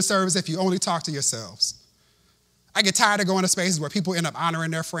institution a disservice if you only talk to yourselves. I get tired of going to spaces where people end up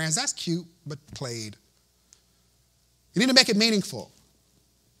honoring their friends. That's cute, but played. You need to make it meaningful.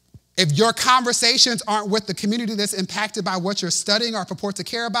 If your conversations aren't with the community that's impacted by what you're studying or purport to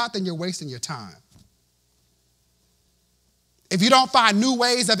care about, then you're wasting your time. If you don't find new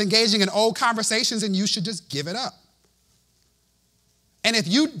ways of engaging in old conversations, then you should just give it up. And if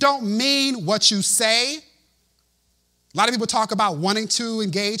you don't mean what you say, a lot of people talk about wanting to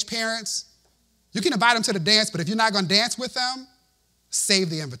engage parents. You can invite them to the dance, but if you're not going to dance with them, save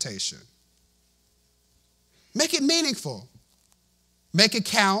the invitation. Make it meaningful. Make it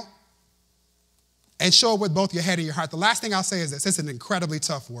count. And show it with both your head and your heart. The last thing I'll say is this. It's an incredibly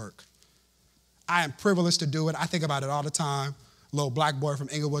tough work. I am privileged to do it. I think about it all the time. Little black boy from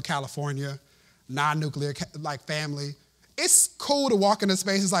Inglewood, California, non-nuclear like family. It's cool to walk into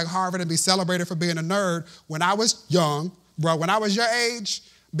spaces like Harvard and be celebrated for being a nerd. When I was young, when I was your age,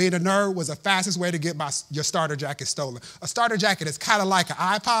 being a nerd was the fastest way to get your starter jacket stolen. A starter jacket is kind of like an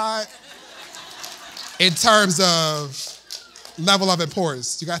iPod in terms of level of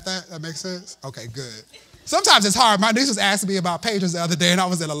importance. You got that? That makes sense? Okay, good. Sometimes it's hard. My niece was asking me about pages the other day and I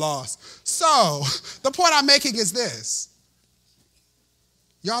was at a loss. So the point I'm making is this.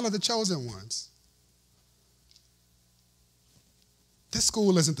 Y'all are the chosen ones. This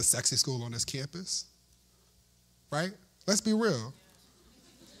school isn't the sexy school on this campus, right? Let's be real.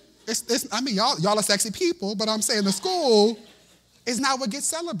 Y'all are sexy people, but I'm saying the school is not what gets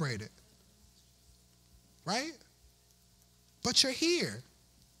celebrated, right? But you're here.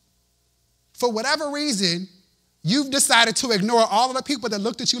 For whatever reason, you've decided to ignore all of the people that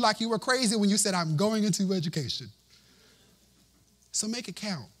looked at you like you were crazy when you said, I'm going into education. So make it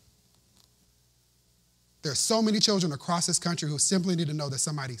count. There are so many children across this country who simply need to know that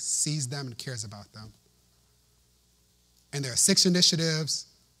somebody sees them and cares about them. And there are 6 initiatives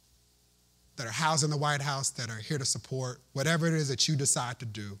that are housed in the White House that are here to support whatever it is that you decide to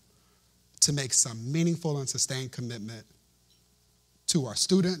do to make some meaningful and sustained commitment to our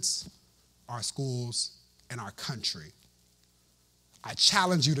students, our schools, and our country. I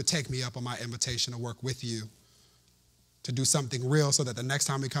challenge you to take me up on my invitation to work with you to do something real so that the next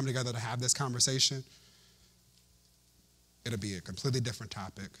time we come together to have this conversation, it'll be a completely different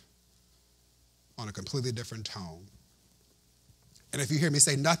topic on a completely different tone. And if you hear me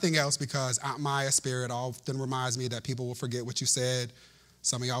say nothing else, because Aunt Maya's spirit often reminds me that people will forget what you said.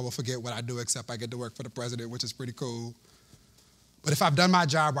 Some of y'all will forget what I do, except I get to work for the president, which is pretty cool. But if I've done my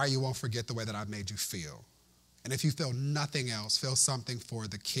job right, you won't forget the way that I've made you feel. And if you feel nothing else, feel something for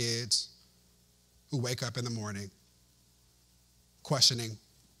the kids who wake up in the morning questioning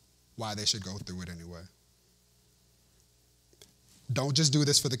why they should go through it anyway. Don't just do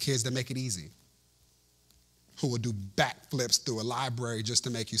this for the kids that make it easy, who will do backflips through a library just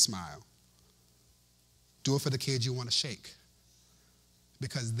to make you smile. Do it for the kids you want to shake,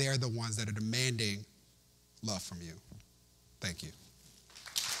 because they're the ones that are demanding love from you. Thank you.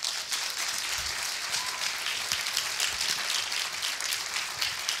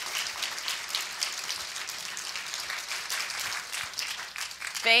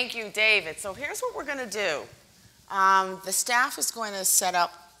 Thank you, David. So here's what we're going to do. The staff is going to set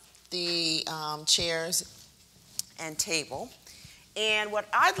up the chairs and table. And what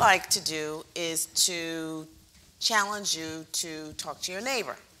I'd like to do is to challenge you to talk to your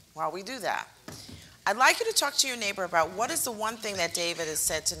neighbor while we do that. I'd like you to talk to your neighbor about what is the one thing that David has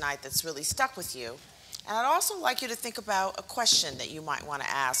said tonight that's really stuck with you. And I'd also like you to think about a question that you might want to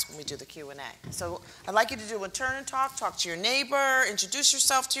ask when we do the Q&A. So I'd like you to do a turn and talk to your neighbor, introduce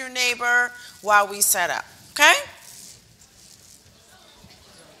yourself to your neighbor while we set up, okay?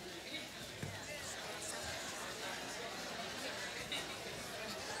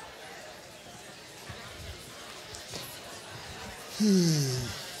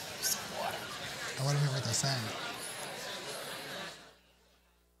 I want to hear what they're saying.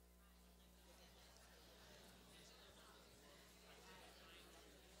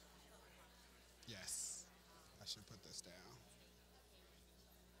 Yes, I should put this down.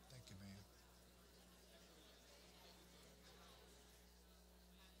 Thank you, man.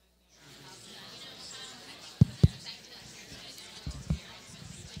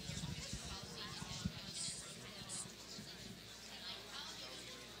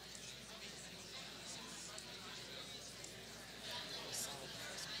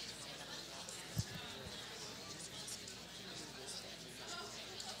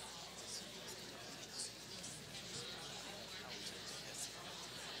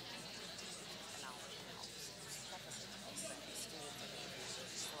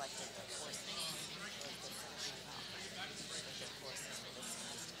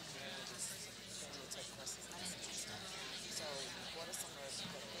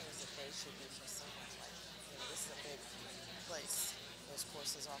 Those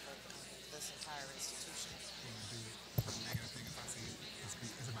courses offered this entire institution. A negative thing if I see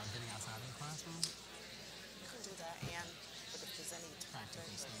it's about getting outside of the classroom? You can do that, but if there's any Practical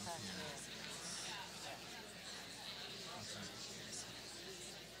stuff,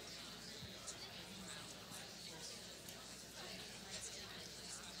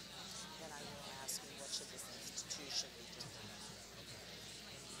 then I will ask you, what should this institution be doing?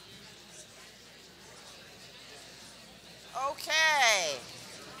 Okay.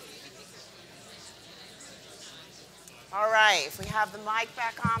 All right, if we have the mic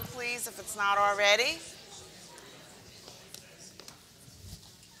back on, please, if it's not already.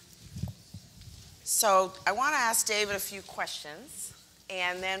 So I want to ask David a few questions,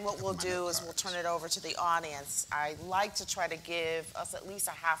 and then what we'll do is we'll turn it over to the audience. I like to try to give us at least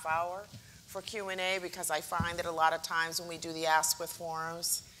a half hour for Q&A because I find that a lot of times when we do the Askwith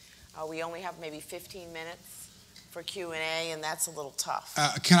forums, we only have maybe 15 minutes for Q&A, and that's a little tough.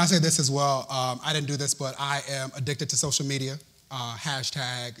 Can I say this as well? I didn't do this, but I am addicted to social media.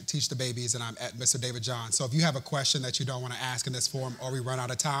 Hashtag Teach the Babies, and I'm at Mr. David John. So if you have a question that you don't want to ask in this forum or we run out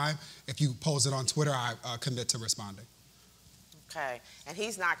of time, if you pose it on Twitter, I commit to responding. Okay, and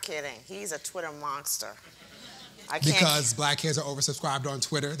he's not kidding. He's a Twitter monster. Because black kids are oversubscribed on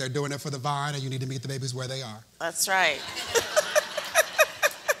Twitter. They're doing it for the Vine, and you need to meet the babies where they are. That's right.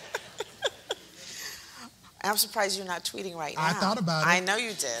 I'm surprised you're not tweeting right now. I thought about it. I know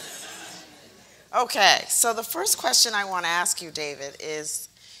you did. Okay, so the first question I want to ask you, David, is,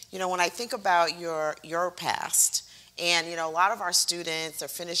 when I think about your past, and, a lot of our students are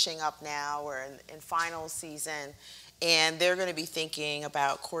finishing up now or in final season, and they're going to be thinking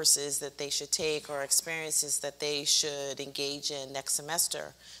about courses that they should take or experiences that they should engage in next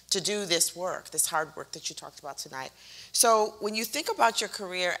semester to do this work, this hard work that you talked about tonight. So when you think about your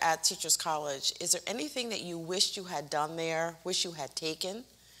career at Teachers College, is there anything that you wished you had done there, wish you had taken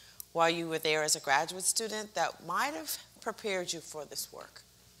while you were there as a graduate student that might have prepared you for this work?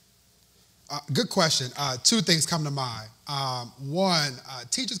 Good question. Two things come to mind. One,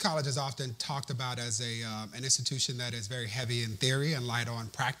 Teachers College is often talked about as an institution that is very heavy in theory and light on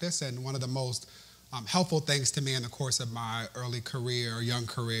practice, and one of the most helpful things to me in the course of my early career or young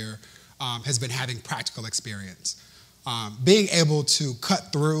career has been having practical experience. Being able to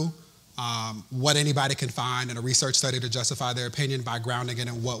cut through what anybody can find in a research study to justify their opinion by grounding it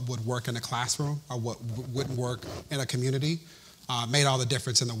in what would work in a classroom or what wouldn't work in a community made all the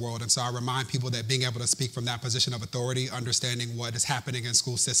difference in the world. And so I remind people that being able to speak from that position of authority, understanding what is happening in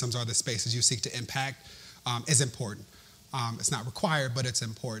school systems or the spaces you seek to impact is important. It's not required, but it's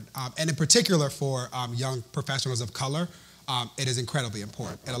important. And in particular for young professionals of color, it is incredibly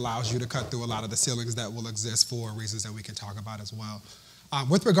important. It allows you to cut through a lot of the ceilings that will exist for reasons that we can talk about as well.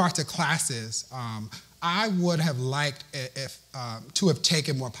 With regard to classes, I would have liked to have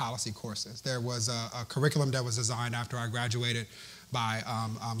taken more policy courses. There was a curriculum that was designed after I graduated by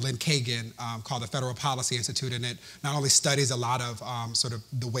Lynn Kagan called the Federal Policy Institute, and it not only studies a lot of sort of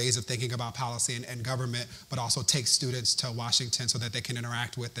the ways of thinking about policy and government, but also takes students to Washington so that they can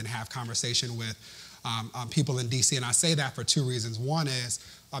interact with and have conversation with people in DC. And I say that for two reasons. One is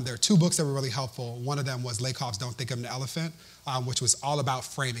there are two books that were really helpful. One of them was Lakoff's Don't Think of an Elephant, which was all about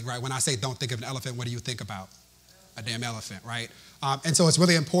framing, right? When I say don't think of an elephant, what do you think about? A damn elephant, right? And so it's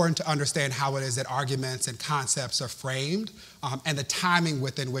really important to understand how it is that arguments and concepts are framed and the timing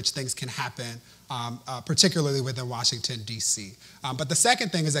within which things can happen, particularly within Washington, D.C. But the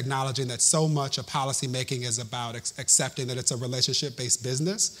second thing is acknowledging that so much of policy making is about accepting that it's a relationship-based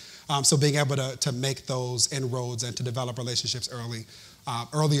business. So being able to make those inroads and to develop relationships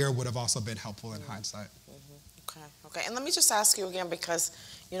earlier would have also been helpful in hindsight. Okay, and let me just ask you again, because,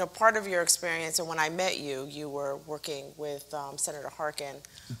 you know, part of your experience, and when I met you, you were working with Senator Harkin.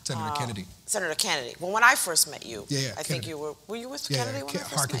 Senator Kennedy. Senator Kennedy. Well, when I first met you, I Kennedy. think you were you with Kennedy when I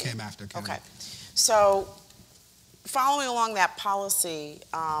first Harkin met you? came after Kennedy. Okay, so following along that policy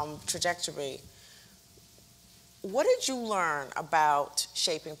trajectory, what did you learn about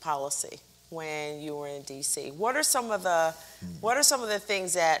shaping policy when you were in D.C.? What are some of the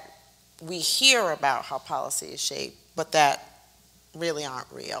things that we hear about how policy is shaped, but that really aren't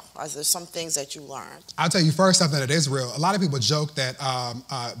real? Are there some things that you learned? I'll tell you first something that is real. A lot of people joke that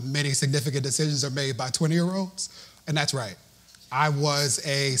many significant decisions are made by 20-year-olds, and that's right. I was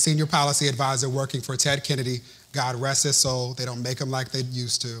a senior policy advisor working for Ted Kennedy, God rest his soul, they don't make him like they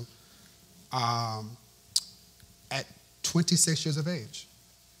used to, at 26 years of age.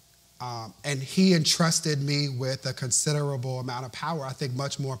 And he entrusted me with a considerable amount of power, I think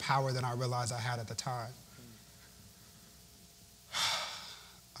much more power than I realized I had at the time.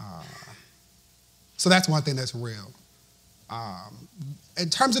 So that's one thing that's real. In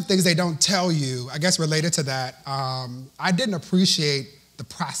terms of things they don't tell you, I guess related to that, I didn't appreciate the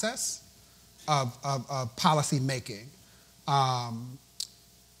process of policy making.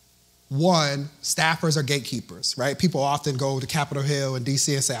 One, staffers are gatekeepers, right? People often go to Capitol Hill and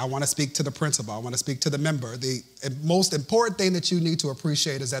DC and say, I want to speak to the principal, I want to speak to the member. The most important thing that you need to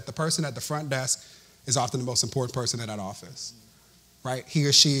appreciate is that the person at the front desk is often the most important person in that office, right? He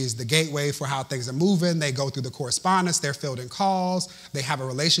or she is the gateway for how things are moving. They go through the correspondence, they're fielding calls, they have a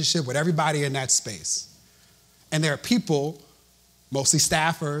relationship with everybody in that space. And there are people, mostly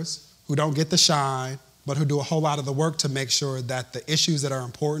staffers, who don't get the shine, but who do a whole lot of the work to make sure that the issues that are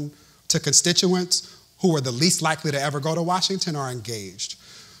important to constituents who are the least likely to ever go to Washington are engaged.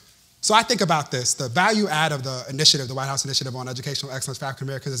 So I think about this. The value add of the initiative, the White House Initiative on Educational Excellence for African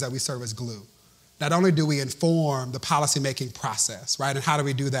Americans, is that we serve as glue. Not only do we inform the policymaking process, right? And how do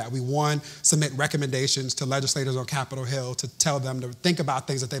we do that? We, one, submit recommendations to legislators on Capitol Hill to tell them to think about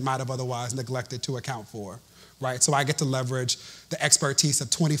things that they might have otherwise neglected to account for, right? So I get to leverage the expertise of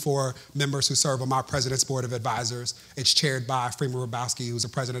 24 members who serve on my president's board of advisors. It's chaired by Freeman Rabowski, who's the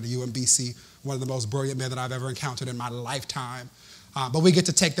president of UMBC, one of the most brilliant men that I've ever encountered in my lifetime. But we get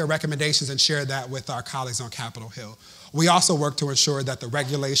to take their recommendations and share that with our colleagues on Capitol Hill. We also work to ensure that the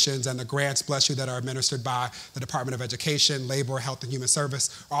regulations and the grants, bless you, that are administered by the Department of Education, Labor, Health, and Human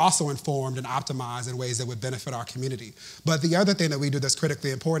Service are also informed and optimized in ways that would benefit our community. But the other thing that we do that's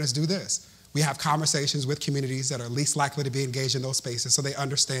critically important is do this. We have conversations with communities that are least likely to be engaged in those spaces so they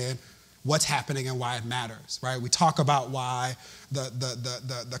understand what's happening and why it matters, right? We talk about why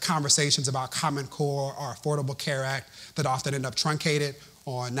the conversations about Common Core or Affordable Care Act that often end up truncated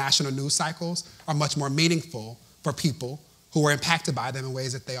on national news cycles are much more meaningful for people who are impacted by them in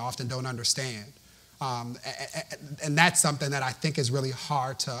ways that they often don't understand. And that's something that I think is really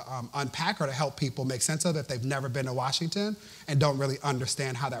hard to unpack or to help people make sense of if they've never been to Washington and don't really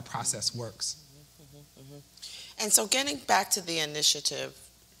understand how that process works. And so getting back to the initiative,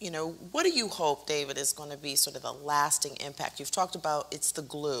 you know, what do you hope, David, is going to be sort of the lasting impact? You've talked about it's the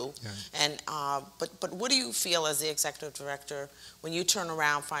glue, and but what do you feel as the executive director when you turn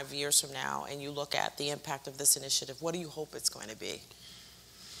around 5 years from now and you look at the impact of this initiative? What do you hope it's going to be?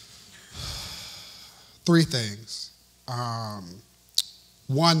 Three things.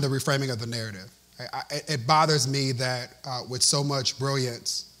 One, the reframing of the narrative. It bothers me that with so much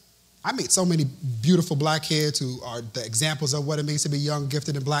brilliance, I meet so many beautiful black kids who are the examples of what it means to be young,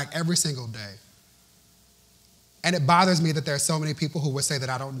 gifted, and black every single day. And it bothers me that there are so many people who would say that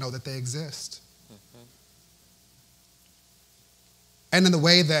I don't know that they exist. And in the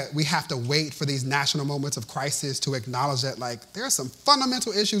way that we have to wait for these national moments of crisis to acknowledge that, like, there are some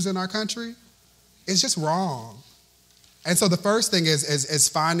fundamental issues in our country, it's just wrong. And so the first thing is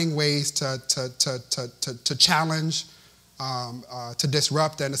finding ways to challenge to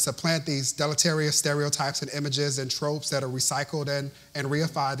disrupt and to supplant these deleterious stereotypes and images and tropes that are recycled and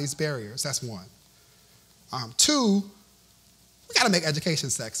reify these barriers. That's one. Two, we gotta make education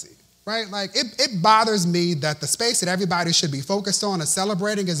sexy, right? Like, it bothers me that the space that everybody should be focused on and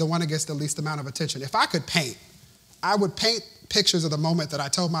celebrating is the one that gets the least amount of attention. If I could paint, I would paint pictures of the moment that I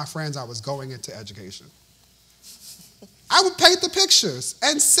told my friends I was going into education. I would paint the pictures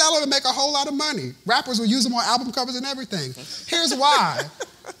and sell them and make a whole lot of money. Rappers would use them on album covers and everything. Here's why.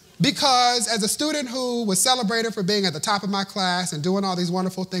 Because as a student who was celebrated for being at the top of my class and doing all these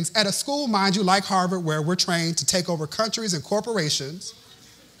wonderful things, at a school, mind you, like Harvard, where we're trained to take over countries and corporations,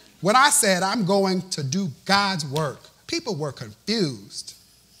 when I said I'm going to do God's work, people were confused.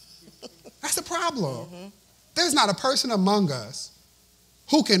 That's the problem. There's not a person among us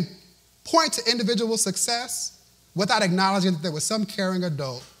who can point to individual success without acknowledging that there was some caring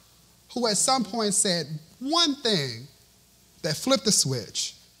adult who at some point said one thing that flipped the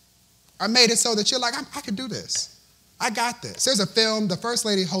switch or made it so that you're like, I can do this. I got this. There's a film, the First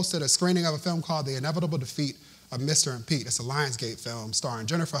Lady hosted a screening of a film called The Inevitable Defeat of Mr. and Pete. It's a Lionsgate film starring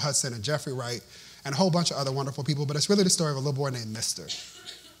Jennifer Hudson and Jeffrey Wright and a whole bunch of other wonderful people, but it's really the story of a little boy named Mr.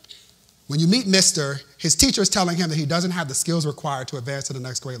 When you meet Mr., his teacher is telling him that he doesn't have the skills required to advance to the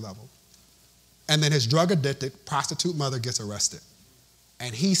next grade level. And then his drug-addicted prostitute mother gets arrested.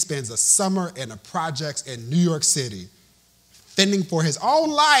 And he spends a summer in the projects in New York City fending for his own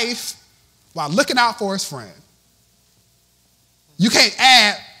life while looking out for his friend. You can't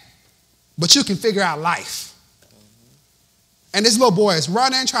add, but you can figure out life. And this little boy is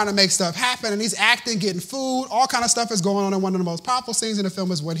running, trying to make stuff happen, and he's acting, getting food, all kind of stuff is going on. And one of the most powerful scenes in the film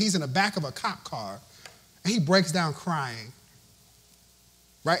is when he's in the back of a cop car, and he breaks down crying.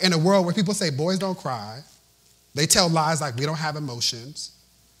 Right? In a world where people say boys don't cry, they tell lies like we don't have emotions.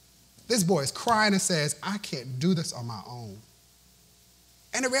 This boy is crying and says, I can't do this on my own.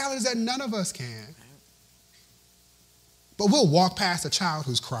 And the reality is that none of us can. But we'll walk past a child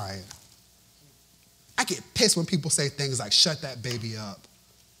who's crying. I get pissed when people say things like, shut that baby up.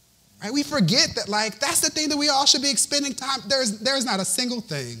 Right? We forget that, like, that's the thing that we all should be expending time. There's not a single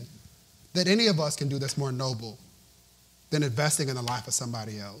thing that any of us can do that's more noble than investing in the life of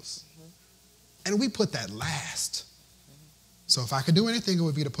somebody else. And we put that last. So if I could do anything, it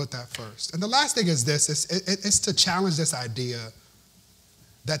would be to put that first. And the last thing is this, it's to challenge this idea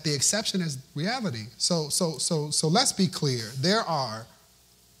that the exception is reality. So let's be clear. There are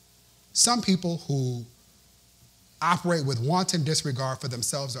some people who operate with wanton disregard for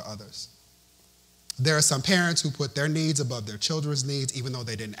themselves or others. There are some parents who put their needs above their children's needs, even though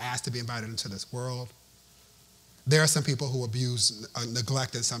they didn't ask to be invited into this world. There are some people who abuse,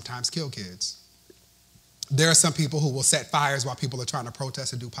 neglect, and sometimes kill kids. There are some people who will set fires while people are trying to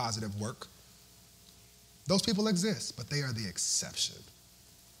protest and do positive work. Those people exist, but they are the exception.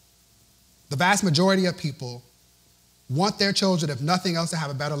 The vast majority of people want their children, if nothing else, to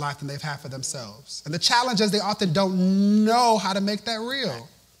have a better life than they've had for themselves. And the challenge is they often don't know how to make that real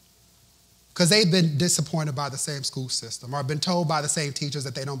because they've been disappointed by the same school system or been told by the same teachers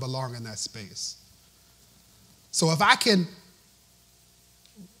that they don't belong in that space. So if I can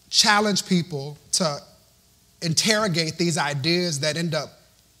challenge people to interrogate these ideas that end up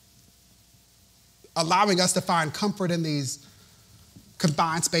allowing us to find comfort in these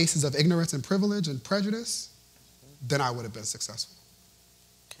confined spaces of ignorance and privilege and prejudice, then I would have been successful.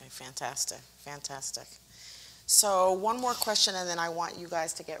 Okay, fantastic, fantastic. So one more question, and then I want you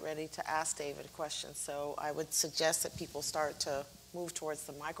guys to get ready to ask David questions. So I would suggest that people start to move towards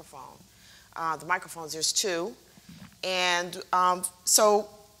the microphone. The microphones, there's two. And so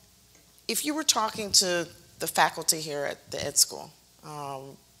if you were talking to the faculty here at the Ed School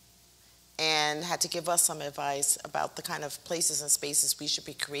and had to give us some advice about the kind of places and spaces we should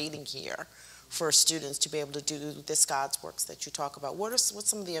be creating here for students to be able to do this God's works that you talk about, what's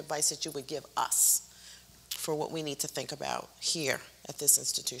some of the advice that you would give us for what we need to think about here at this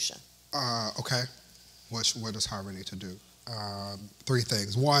institution? Okay. What does Harvard need to do? Three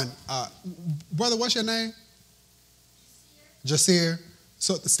things. One, brother, what's your name? Jasir.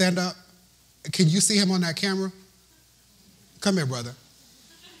 So stand up. Can you see him on that camera? Come here, brother.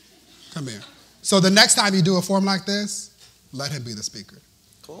 Come here. So the next time you do a forum like this, let him be the speaker.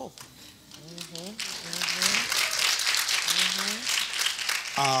 Cool.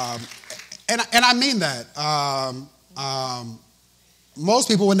 And I mean that. Most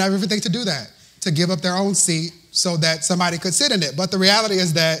people would never even think to do that, to give up their own seat so that somebody could sit in it. But the reality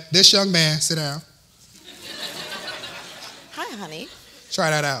is that this young man, sit down. Hi, honey. Try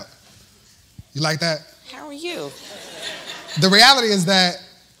that out. You like that? How are you? The reality is that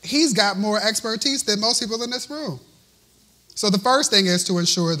he's got more expertise than most people in this room. So the first thing is to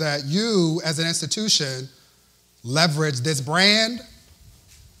ensure that you, as an institution, leverage this brand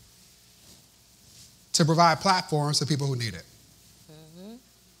to provide platforms for people who need it.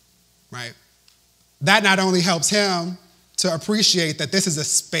 Right? That not only helps him to appreciate that this is a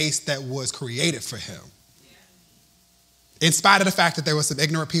space that was created for him. In spite of the fact that there were some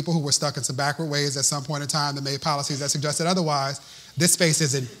ignorant people who were stuck in some backward ways at some point in time that made policies that suggested otherwise, this space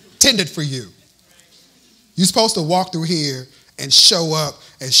is intended for you. You're supposed to walk through here and show up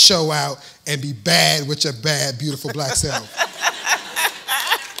and show out and be bad with your bad, beautiful black self.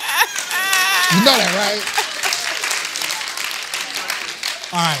 You know that, right?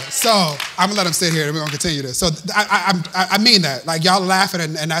 All right, so I'm gonna let him sit here and we're gonna continue this. So I mean that. Like, y'all are laughing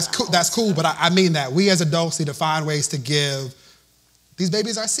and that's cool, but I mean that. We as adults need to find ways to give these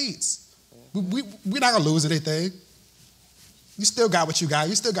babies our seats. We're not gonna lose anything. You still got what you got,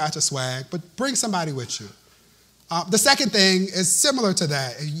 you still got your swag, but bring somebody with you. The second thing is similar to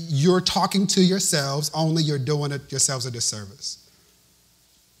that. You're talking to yourselves, only you're doing it yourselves a disservice.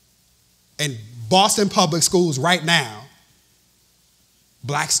 In Boston public schools right now,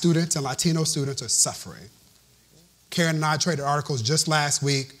 Black students and Latino students are suffering. Karen and I traded articles just last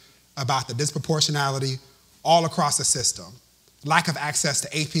week about the disproportionality all across the system. Lack of access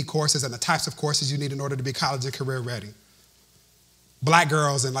to AP courses and the types of courses you need in order to be college and career ready. Black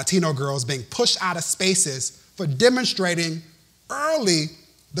girls and Latino girls being pushed out of spaces for demonstrating early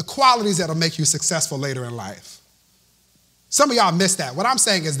the qualities that'll make you successful later in life. Some of y'all missed that. What I'm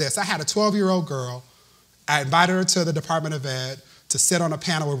saying is this. I had a 12-year-old girl. I invited her to the Department of Ed to sit on a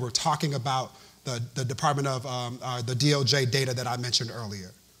panel where we're talking about the Department of the DOJ data that I mentioned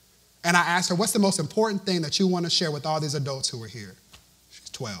earlier. And I asked her, what's the most important thing that you want to share with all these adults who are here? She's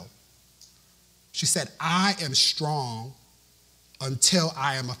 12. She said, I am strong until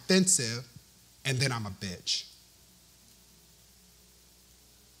I am offensive, and then I'm a bitch.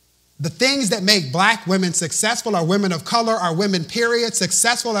 The things that make Black women successful, or women of color, or women, period,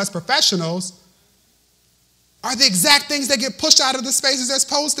 successful as professionals, are the exact things that get pushed out of the spaces they're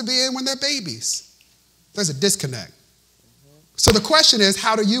supposed to be in when they're babies. There's a disconnect. So the question is,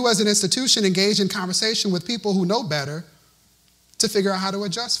 how do you as an institution engage in conversation with people who know better to figure out how to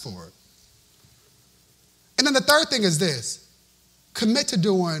adjust for it? And then the third thing is this: commit to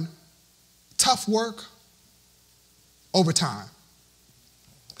doing tough work over time.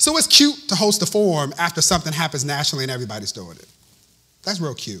 So it's cute to host a forum after something happens nationally and everybody's doing it. That's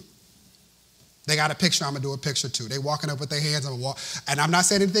real cute. They got a picture, I'm gonna do a picture too. They walking up with their hands on the wall, and I'm not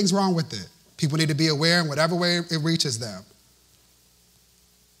saying anything's wrong with it. People need to be aware in whatever way it reaches them.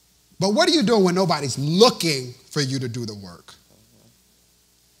 But what are you doing when nobody's looking for you to do the work?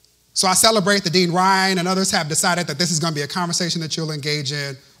 So I celebrate that Dean Ryan and others have decided that this is gonna be a conversation that you'll engage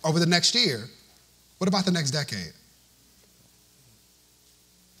in over the next year. What about the next decade?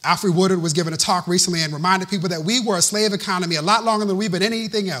 Alfred Woodard was giving a talk recently and reminded people that we were a slave economy a lot longer than we've been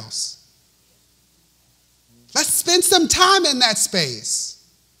anything else. Let's spend some time in that space.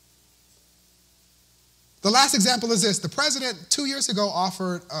 The last example is this. The president 2 years ago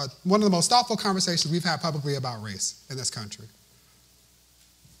offered one of the most thoughtful conversations we've had publicly about race in this country.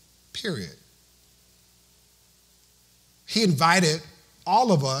 Period. He invited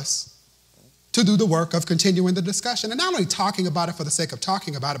all of us to do the work of continuing the discussion, and not only talking about it for the sake of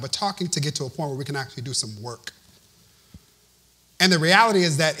talking about it, but talking to get to a point where we can actually do some work. And the reality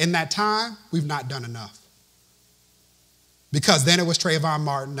is that in that time, we've not done enough. Because then it was Trayvon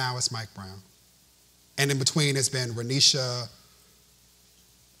Martin, now it's Mike Brown. And in between, it's been Renisha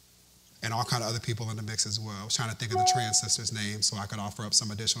and all kind of other people in the mix as well. I was trying to think of the trans sister's name so I could offer up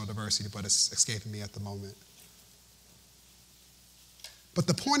some additional diversity, but it's escaping me at the moment. But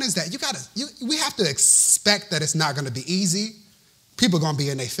the point is that we have to expect that it's not going to be easy. People are going to be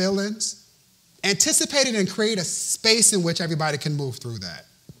in their feelings. Anticipate it and create a space in which everybody can move through that.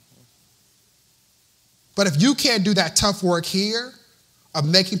 But if you can't do that tough work here of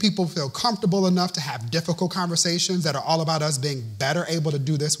making people feel comfortable enough to have difficult conversations that are all about us being better able to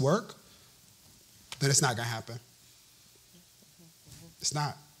do this work, then it's not going to happen. It's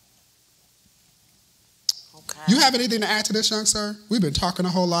not. Okay. You have anything to add to this, young sir? We've been talking a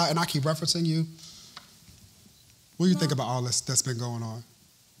whole lot, and I keep referencing you. What do you think about all this that's been going on?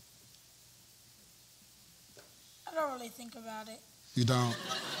 I don't really think about it. You don't?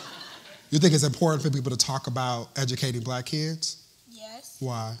 You think it's important for people to talk about educating Black kids? Yes.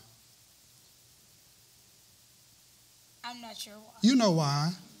 Why? I'm not sure why. You know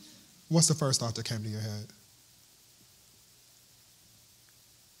why. What's the first thought that came to your head?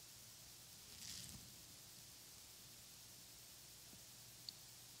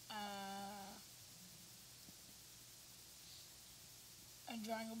 I'm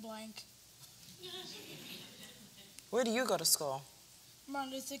drawing a blank. Where do you go to school?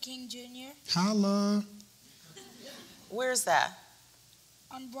 Martin Luther King Jr. Holla. Where's that?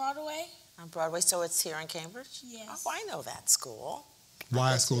 On Broadway. On Broadway, so it's here in Cambridge? Yes. Oh, I know that school.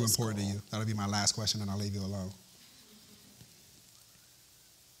 Why is school important to you? That'll be my last question, and I'll leave you alone.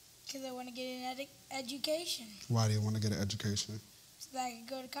 Because I want to get an education. Why do you want to get an education? So that I can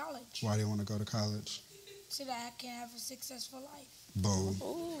go to college. Why do you want to go to college? So that I can have a successful life. Boom.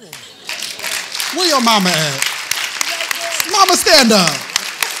 Ooh. Where your mama at? Mama, stand up.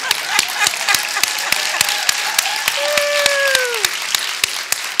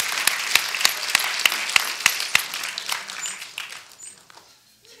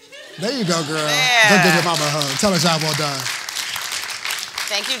 There you go, girl. Yeah. Go give your mama a hug. Tell her job well done.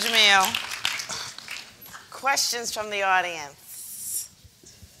 Thank you, Jamil. Questions from the audience.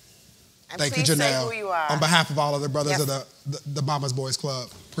 And Thank you, please say Janelle. who you are. On behalf of all of the brothers Yes. of the Mama's Boys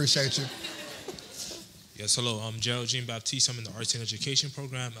Club, appreciate you. Yes, hello. I'm Gerald Jean Baptiste. I'm in the Arts and Education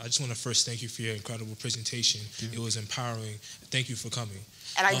program. I just want to first thank you for your incredible presentation. It was empowering. Thank you for coming.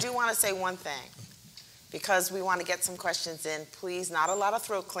 And I do want to say one thing. Because we want to get some questions in, please, not a lot of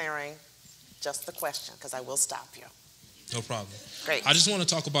throat clearing, just the question, because I will stop you. No problem. Great. I just want to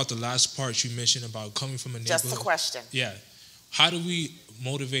talk about the last part you mentioned about coming from a neighborhood. Just the question. Yeah. How do we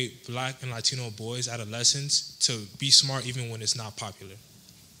motivate Black and Latino boys, adolescents, to be smart even when it's not popular?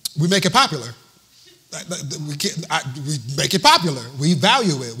 We make it popular. We make it popular. We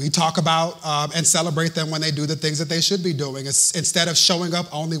value it. We talk about and celebrate them when they do the things that they should be doing. Instead of showing up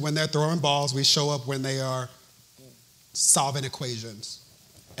only when they're throwing balls, we show up when they are solving equations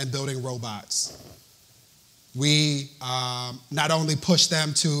and building robots. We not only push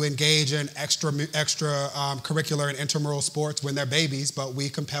them to engage in extra curricular and intramural sports when they're babies, but we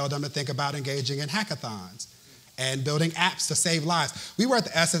compel them to think about engaging in hackathons and building apps to save lives. We were at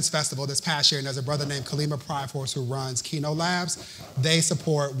the Essence Festival this past year, and there's a brother named Kalima Pryforce who runs Kino Labs. They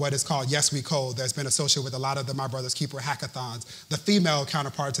support what is called Yes We Code. That's been associated with a lot of the My Brother's Keeper hackathons. The female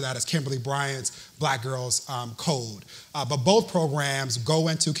counterpart to that is Kimberly Bryant's Black Girls Code. But both programs go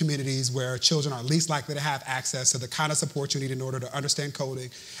into communities where children are least likely to have access to the kind of support you need in order to understand coding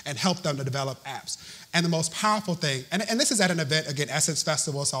and help them to develop apps. And the most powerful thing, and this is at an event, again, Essence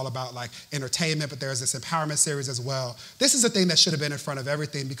Festival, it's all about like entertainment, but there's this empowerment series as well. This is a thing that should have been in front of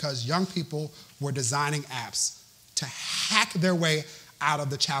everything because young people were designing apps to hack their way out of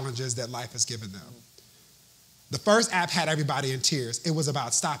the challenges that life has given them. The first app had everybody in tears. It was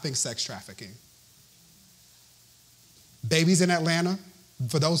about stopping sex trafficking. Babies in Atlanta,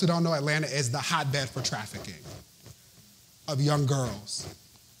 for those who don't know, Atlanta is the hotbed for trafficking of young girls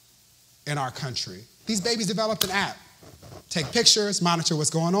in our country. These babies developed an app. Take pictures, monitor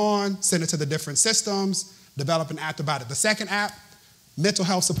what's going on, send it to the different systems, develop an app about it. The second app, mental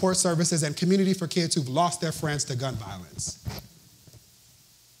health support services and community for kids who've lost their friends to gun violence.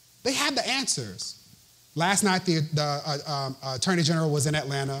 They had the answers. Last night, the Attorney General was in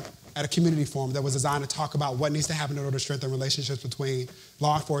Atlanta at a community forum that was designed to talk about what needs to happen in order to strengthen relationships between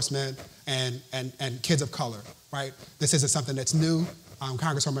law enforcement and kids of color, right? This isn't something that's new.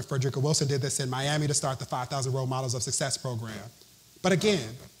 Congresswoman Frederica Wilson did this in Miami to start the 5,000 Role Models of Success program. But again,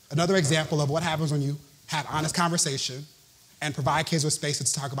 another example of what happens when you have honest conversation and provide kids with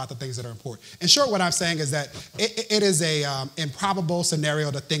spaces to talk about the things that are important. In short, what I'm saying is that it is a improbable scenario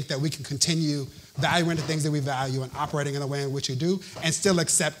to think that we can continue valuing the things that we value and operating in the way in which we do and still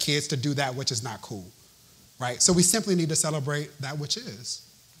accept kids to do that which is not cool, right? So we simply need to celebrate that which is.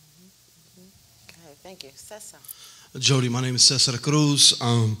 Okay, thank you. Cesar. Jody, my name is Cesar Cruz,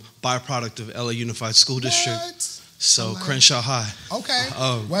 byproduct of LA Unified School District. What? So Crenshaw High. Okay,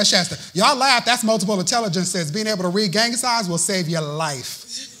 Westchester. Y'all laugh, that's multiple intelligence says being able to read gang signs will save your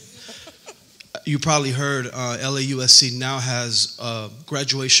life. You probably heard LAUSC now has a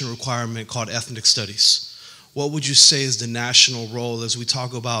graduation requirement called Ethnic Studies. What would you say is the national role as we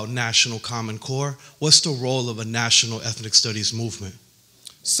talk about National Common Core? What's the role of a national ethnic studies movement?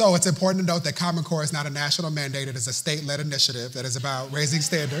 So it's important to note that Common Core is not a national mandate. It is a state-led initiative that is about raising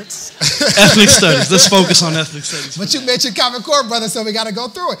standards. Ethnic studies. Let's focus on ethnic studies. But you mentioned Common Core, brother, so we got to go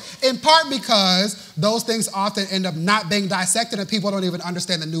through it. In part because those things often end up not being dissected and people don't even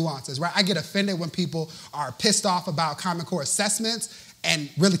understand the nuances, right? I get offended when people are pissed off about Common Core assessments and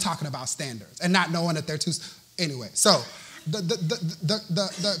really talking about standards and not knowing that they're too... Anyway, so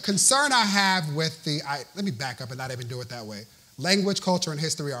the concern I have with let me back up and not even do it that way. Language, culture, and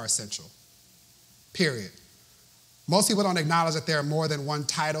history are essential, period. Most people don't acknowledge that there are more than one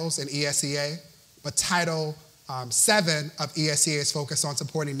titles in ESEA, but Title 7 of ESEA is focused on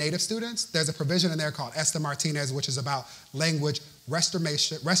supporting Native students. There's a provision in there called Esther Martinez, which is about language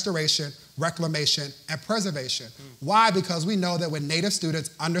restoration, reclamation, and preservation. Why? Because we know that when Native students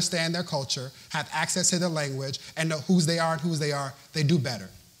understand their culture, have access to their language, and know whose they are and whose they are, they do better.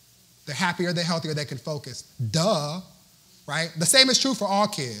 They're happier, they're healthier, they can focus. Duh, right? The same is true for all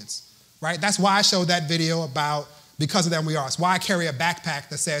kids, right? That's why I showed that video about because of them we are. It's why I carry a backpack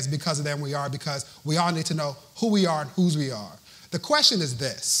that says because of them we are, because we all need to know who we are and whose we are. The question is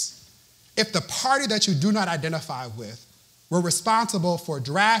this: if the party that you do not identify with were responsible for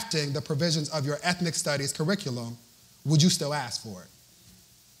drafting the provisions of your ethnic studies curriculum, would you still ask for it?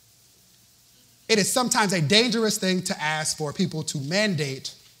 It is sometimes a dangerous thing to ask for people to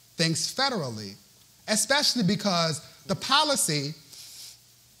mandate things federally, especially because the policy,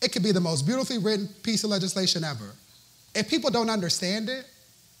 it could be the most beautifully written piece of legislation ever. If people don't understand it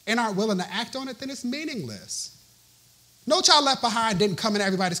and aren't willing to act on it, then it's meaningless. No Child Left Behind didn't come in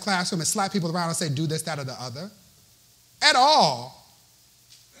everybody's classroom and slap people around and say, do this, that, or the other. At all.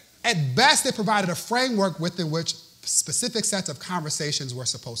 At best, it provided a framework within which specific sets of conversations were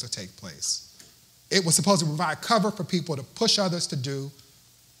supposed to take place. It was supposed to provide cover for people to push others to do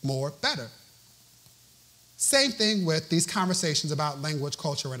more, better. Same thing with these conversations about language,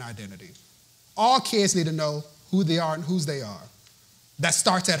 culture, and identity. All kids need to know who they are and whose they are. That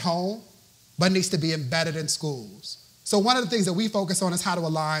starts at home, but needs to be embedded in schools. So one of the things that we focus on is how to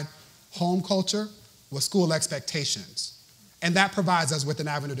align home culture with school expectations. And that provides us with an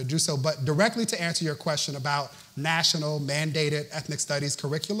avenue to do so. But directly to answer your question about national mandated ethnic studies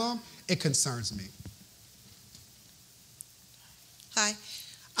curriculum, it concerns me. Hi.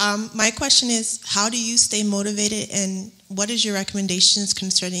 My question is, how do you stay motivated, and what is your recommendations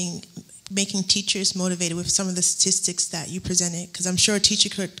concerning making teachers motivated with some of the statistics that you presented? Because I'm sure a teacher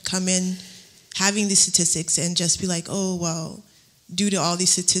could come in having these statistics and just be like, oh, well, due to all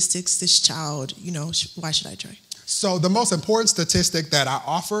these statistics, this child, why should I try? So the most important statistic that I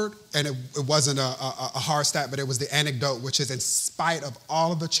offered, and it wasn't a hard stat, but it was the anecdote, which is in spite of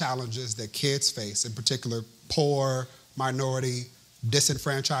all of the challenges that kids face, in particular poor, minority,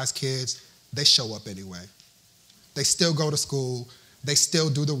 disenfranchised kids, they show up anyway. They still go to school. They still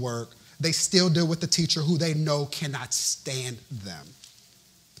do the work. They still deal with the teacher who they know cannot stand them.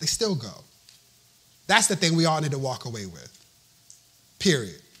 They still go. That's the thing we all need to walk away with,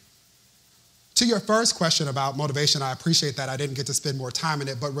 period. To your first question about motivation, I appreciate that. I didn't get to spend more time in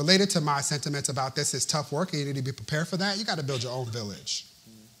it, but related to my sentiments about this is tough work, and you need to be prepared for that. You got to build your own village.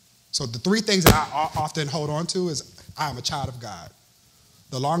 So the three things that I often hold on to is I am a child of God.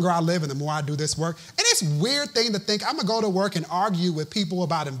 The longer I live and the more I do this work, and it's a weird thing to think I'm going to go to work and argue with people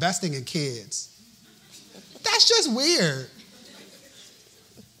about investing in kids. That's just weird.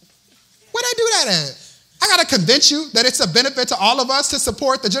 Where'd I do that at? I got to convince you that it's a benefit to all of us to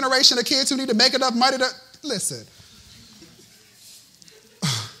support the generation of kids who need to make enough money to... Listen.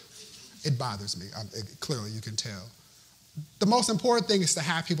 It bothers me. Clearly, you can tell. The most important thing is to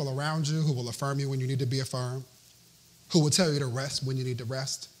have people around you who will affirm you when you need to be affirmed, who will tell you to rest when you need to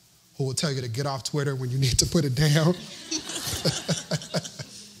rest, who will tell you to get off Twitter when you need to put it down.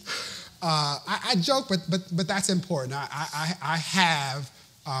 I joke, but that's important. I have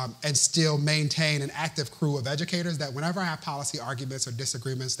and still maintain an active crew of educators that whenever I have policy arguments or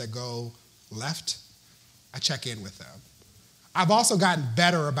disagreements that go left, I check in with them. I've also gotten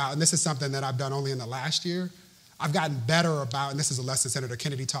better about, and this is something that I've done only in the last year, I've gotten better about, and this is a lesson Senator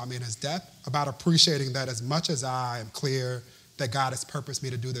Kennedy taught me in his death, about appreciating that as much as I am clear that God has purposed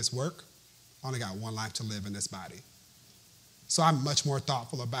me to do this work, I only got one life to live in this body. So I'm much more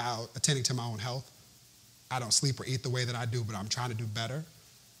thoughtful about attending to my own health. I don't sleep or eat the way that I do, but I'm trying to do better.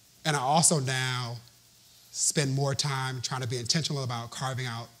 And I also now spend more time trying to be intentional about carving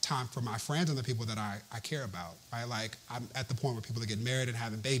out time for my friends and the people that I care about, right? Like, I'm at the point where people are getting married and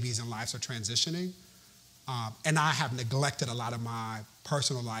having babies and lives are transitioning. And I have neglected a lot of my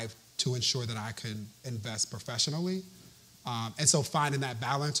personal life to ensure that I can invest professionally. And so finding that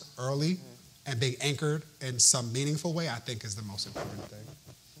balance early and being anchored in some meaningful way, I think is the most important thing.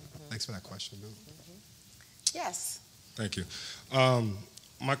 Thanks for that question, Bill. Yes. Thank you.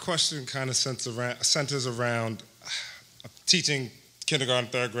 My question kind of centers around teaching kindergarten,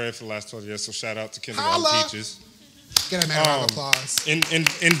 third grade for the last 12 years, so shout out to kindergarten teachers. Get a man a round of applause.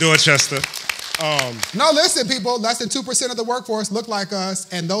 In Dorchester. No, listen, people, less than 2% of the workforce look like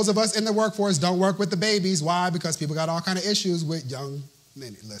us, and those of us in the workforce don't work with the babies. Why? Because people got all kind of issues with young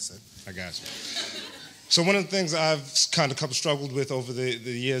men. Listen. I got you. So one of the things I've kind of struggled with over the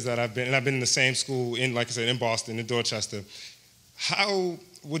years that I've been in the same school, like I said, in Boston, in Dorchester, how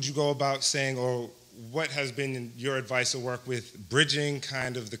would you go about saying, or what has been your advice or work with bridging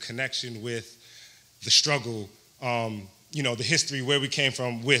kind of the connection with the struggle the history, where we came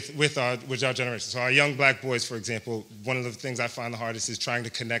from with our generation. So our young black boys, for example, one of the things I find the hardest is trying to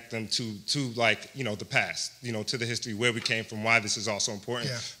connect them to the past, to the history, where we came from, why this is also important,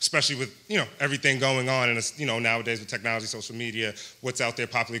 especially with, everything going on and, nowadays with technology, social media, what's out there,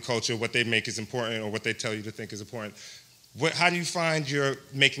 popular culture, what they make is important or what they tell you to think is important. How do you find you're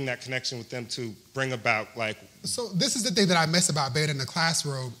making that connection with them to bring about, So this is the thing that I miss about being in the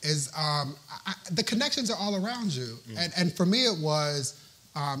classroom is the connections are all around you. And for me, it was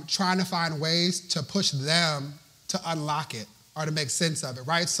trying to find ways to push them to unlock it or to make sense of it,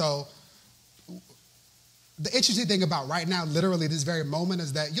 right? So the interesting thing about right now, literally this very moment,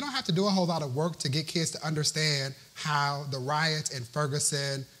 is that you don't have to do a whole lot of work to get kids to understand how the riots in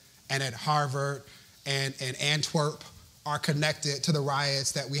Ferguson and at Harvard and Antwerp are connected to the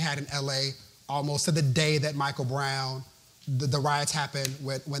riots that we had in LA almost to the day that Michael Brown, the riots happened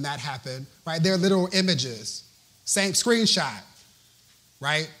when that happened, right? They're literal images, same screenshot,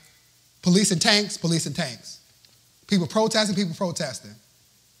 right? Police and tanks. People protesting.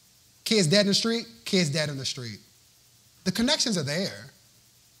 Kids dead in the street, kids dead in the street. The connections are there,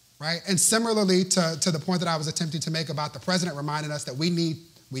 right? And similarly to the point that I was attempting to make about the president reminding us that we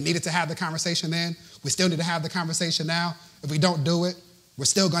needed to have the conversation then. We still need to have the conversation now. If we don't do it, we're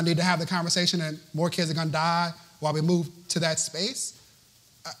still going to need to have the conversation and more kids are going to die while we move to that space.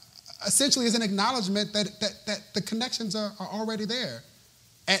 Essentially is an acknowledgement that the connections are already there.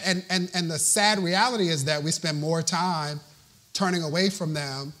 And the sad reality is that we spend more time turning away from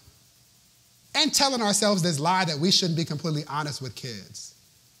them and telling ourselves this lie that we shouldn't be completely honest with kids,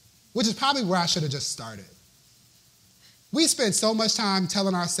 which is probably where I should have just started. We spend so much time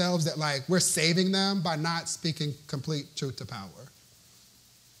telling ourselves that we're saving them by not speaking complete truth to power.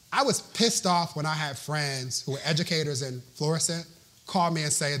 I was pissed off when I had friends who were educators in Florissant call me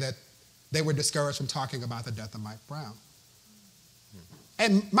and say that they were discouraged from talking about the death of Mike Brown.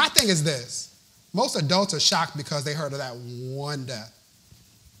 And my thing is this: most adults are shocked because they heard of that one death.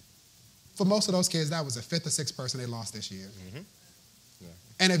 For most of those kids, that was the fifth or sixth person they lost this year.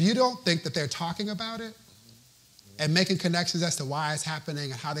 And if you don't think that they're talking about it and making connections as to why it's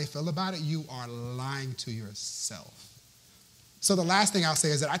happening and how they feel about it, you are lying to yourself. So the last thing I'll say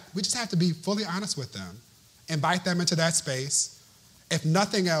is that we just have to be fully honest with them, invite them into that space. If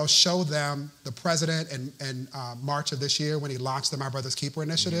nothing else, show them the president in March of this year when he launched the My Brother's Keeper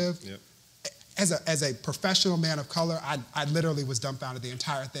initiative. As a professional man of color, I literally was dumbfounded the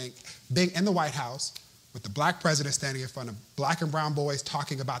entire thing. Being in the White House with the black president standing in front of black and brown boys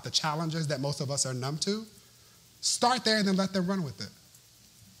talking about the challenges that most of us are numb to, start there and then let them run with it.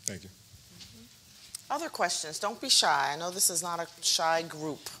 Thank you. Other questions? Don't be shy. I know this is not a shy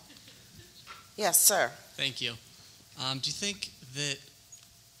group. Yes, sir. Thank you. Do you think that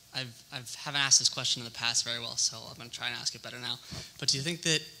I haven't asked this question in the past very well, so I'm going to try and ask it better now. But do you think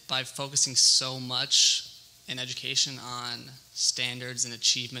that by focusing so much in education on standards and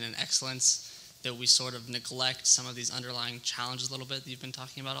achievement and excellence, that we sort of neglect some of these underlying challenges a little bit that you've been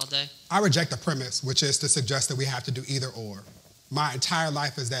talking about all day? I reject the premise, which is to suggest that we have to do either or. My entire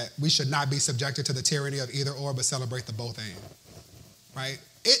life is that we should not be subjected to the tyranny of either or, but celebrate the both and, right?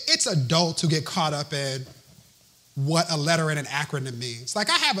 It's adults who get caught up in what a letter and an acronym means. I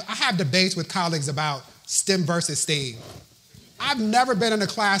have debates with colleagues about STEM versus STEAM. I've never been in a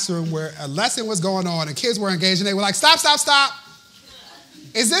classroom where a lesson was going on and kids were engaged and they were like, stop.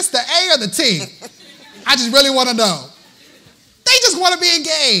 Is this the A or the T? I just really want to know. They just want to be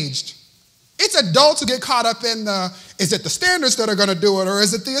engaged. It's adults who get caught up in is it the standards that are going to do it, or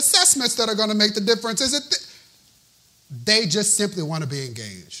is it the assessments that are going to make the difference? They just simply want to be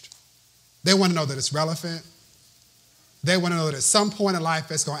engaged. They want to know that it's relevant. They want to know that at some point in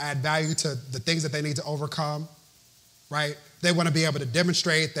life it's going to add value to the things that they need to overcome, right? They want to be able to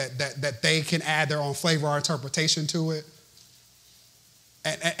demonstrate that they can add their own flavor or interpretation to it.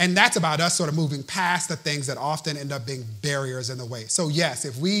 And that's about us sort of moving past the things that often end up being barriers in the way. So yes,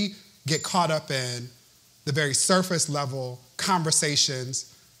 if we get caught up in the very surface level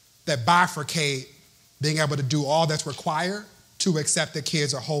conversations that bifurcate being able to do all that's required to accept that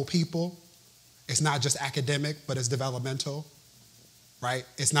kids are whole people, it's not just academic, but it's developmental, right?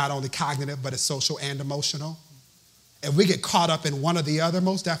 It's not only cognitive, but it's social and emotional. If we get caught up in one or the other,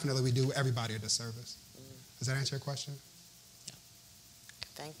 most definitely we do everybody a disservice. Does that answer your question?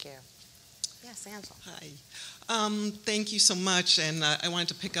 Thank you. Yes, Angela. Hi. Thank you so much. And I wanted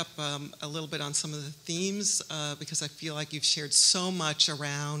to pick up a little bit on some of the themes because I feel like you've shared so much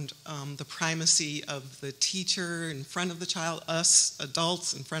around the primacy of the teacher in front of the child, us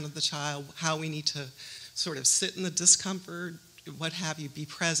adults in front of the child, how we need to sort of sit in the discomfort, what have you, be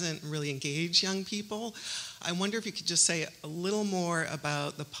present and really engage young people. I wonder if you could just say a little more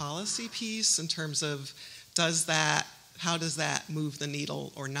about the policy piece in terms of how does that move the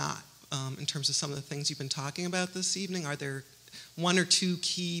needle or not in terms of some of the things you've been talking about this evening? Are there one or two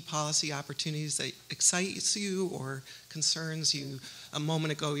key policy opportunities that excites you or concerns you? A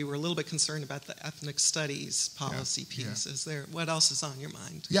moment ago, you were a little bit concerned about the ethnic studies policy piece. Yeah. What else is on your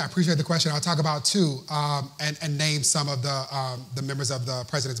mind? Yeah, I appreciate the question. I'll talk about two and name some of the members of the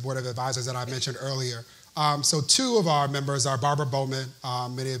President's Board of Advisors that I mentioned earlier. So two of our members are Barbara Bowman.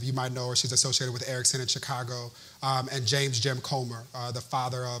 Many of you might know her. She's associated with Erickson in Chicago. And James Jim Comer, the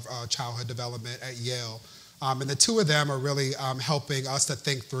father of childhood development at Yale. And the two of them are really helping us to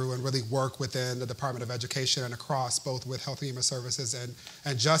think through and really work within the Department of Education and across both with Health and Human Services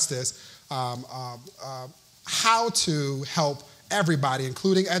and Justice, how to help everybody,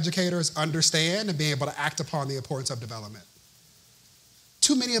 including educators, understand and be able to act upon the importance of development.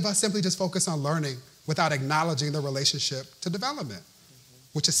 Too many of us simply just focus on learning without acknowledging the relationship to development,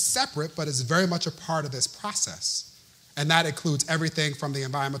 which is separate but is very much a part of this process. And that includes everything from the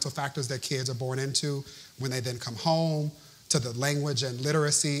environmental factors that kids are born into when they then come home, to the language and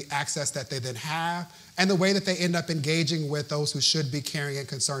literacy access that they then have, and the way that they end up engaging with those who should be caring and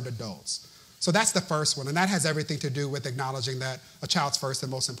concerned adults. So that's the first one, and that has everything to do with acknowledging that a child's first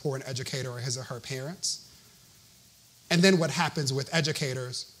and most important educator are his or her parents. And then what happens with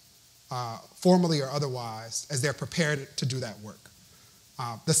educators, formally or otherwise, as they're prepared to do that work.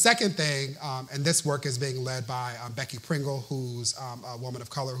 The second thing, and this work is being led by Becky Pringle, who's a woman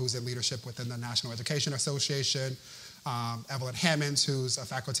of color who's in leadership within the National Education Association, Evelyn Hammonds, who's a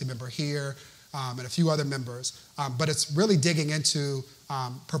faculty member here, and a few other members. But it's really digging into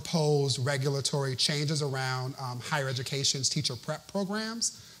proposed regulatory changes around higher education's teacher prep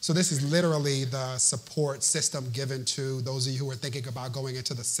programs. So this is literally the support system given to those of you who are thinking about going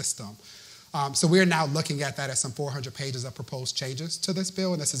into the system. So we're now looking at that as some 400 pages of proposed changes to this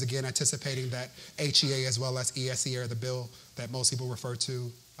bill, and this is again anticipating that HEA as well as ESE, or the bill that most people refer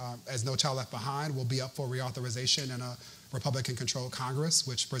to as No Child Left Behind, will be up for reauthorization in a Republican-controlled Congress,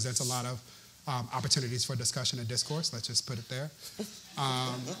 which presents a lot of opportunities for discussion and discourse. Let's just put it there.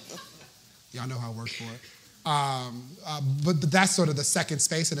 Y'all know how I work for it. But that's sort of the second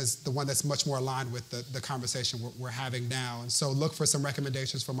space, and is the one that's much more aligned with the conversation we're having now. And so look for some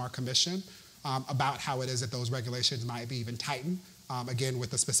recommendations from our commission about how it is that those regulations might be even tightened, again,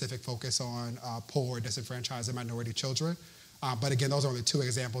 with a specific focus on poor, disenfranchised, and minority children. But again, those are only two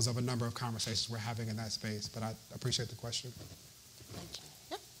examples of a number of conversations we're having in that space. But I appreciate the question.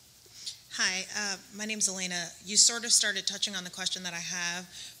 Hi, my name's Elena. You sort of started touching on the question that I have,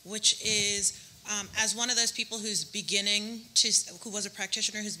 which is, as one of those people who was a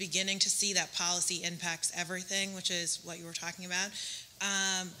practitioner who's beginning to see that policy impacts everything, which is what you were talking about,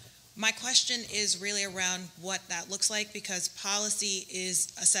 my question is really around what that looks like, because policy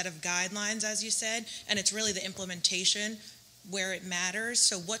is a set of guidelines, as you said, and it's really the implementation where it matters.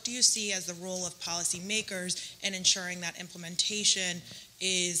 So what do you see as the role of policymakers in ensuring that implementation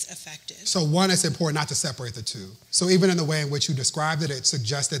is effective? So one, it's important not to separate the two. So even in the way in which you described it, it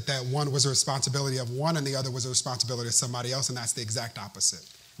suggested that one was a responsibility of one and the other was a responsibility of somebody else, and that's the exact opposite,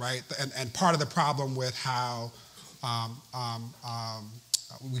 right? And part of the problem with how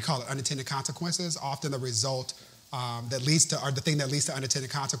we call it unintended consequences, often the result that leads to, or the thing that leads to unintended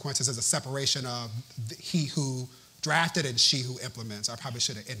consequences is a separation of he who drafted and she who implements. I probably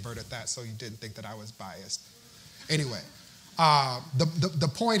should have inverted that so you didn't think that I was biased. Anyway.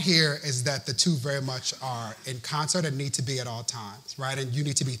 The point here is that the two very much are in concert and need to be at all times, right? And you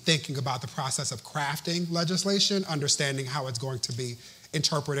need to be thinking about the process of crafting legislation, understanding how it's going to be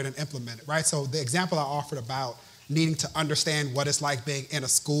interpreted and implemented, right? So the example I offered about needing to understand what it's like being in a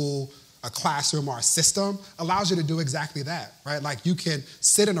school, a classroom, or a system allows you to do exactly that, right? Like you can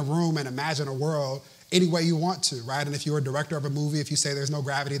sit in a room and imagine a world any way you want to, right? And if you're a director of a movie, if you say there's no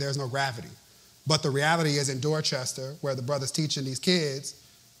gravity, there's no gravity. But the reality is in Dorchester, where the brother's teaching these kids,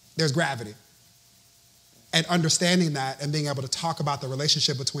 there's gravity. And understanding that and being able to talk about the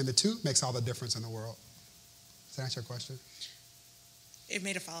relationship between the two makes all the difference in the world. Does that answer your question? It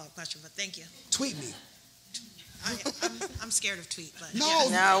made a follow-up question, but thank you. Tweet me. I'm scared of tweet, but no, yeah.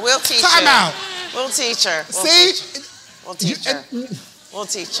 No, we'll teach Time her. out. We'll teach her. We'll teach her. We'll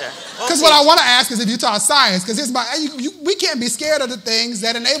teach her. Because what I want to ask is if you taught science, because we can't be scared of the things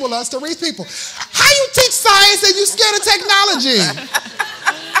that enable us to reach people. How you teach science and you scared of technology?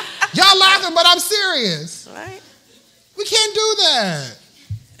 Y'all laughing, but I'm serious. Right? We can't do that.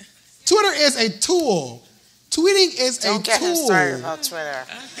 Twitter is a tool. Tweeting is a tool. Don't get him started about Twitter.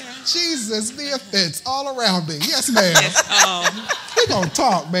 Jesus, the offense all around me. Yes, ma'am. Yes, We're going to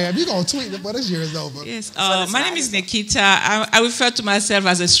talk, ma'am. You're going to tweet before this year is over. Yes. My name is Nikita. I refer to myself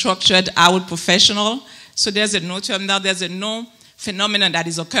as a structured out professional. So there's a new term now. There's a new phenomenon that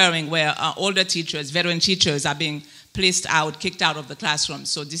is occurring where older teachers, veteran teachers are being placed out, kicked out of the classroom.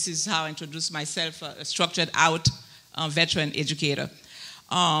 So this is how I introduce myself, a structured out veteran educator.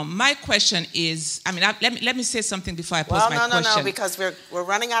 My question is, let me say something before I pose my question. No, because we're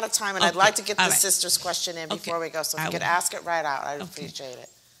running out of time, and I'd like to get the sister's question in before we go. So if you could ask it right out, I'd appreciate it.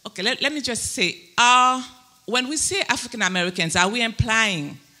 Okay, let me just say, when we say African Americans, are we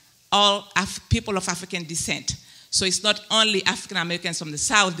implying all people of African descent? So it's not only African Americans from the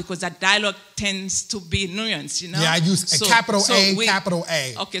South, because that dialogue tends to be nuanced, you know? Yeah, I use capital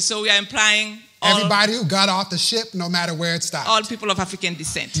A. Okay, so we are implying everybody who got off the ship, no matter where it stopped. All people of African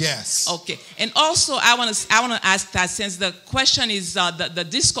descent. Yes. Okay. And also, I want to ask that, since the question is, the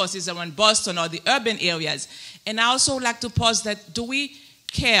discourse is around Boston or the urban areas, and I also would like to pose that, do we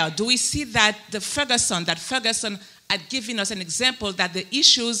care? Do we see that Ferguson had given us an example that the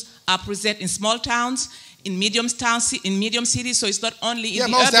issues are present in small towns, in medium cities, so it's not only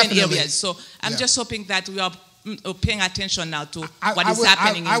in the urban areas. So I'm just hoping that we are paying attention now to what is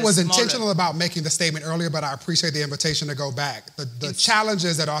happening in the I was intentional about making the statement earlier, but I appreciate the invitation to go back. The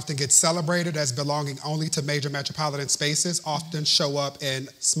challenges that often get celebrated as belonging only to major metropolitan spaces often show up in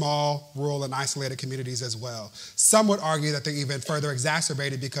small, rural, and isolated communities as well. Some would argue that they're even further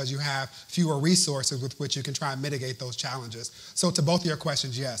exacerbated because you have fewer resources with which you can try and mitigate those challenges. So to both of your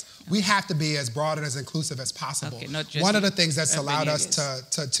questions, yes, we have to be as broad and as inclusive as possible. Okay, one of the things that's allowed us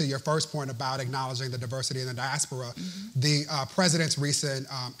to your first point about acknowledging the diversity in the diaspora, the president's recent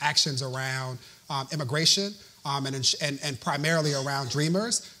actions around immigration and primarily around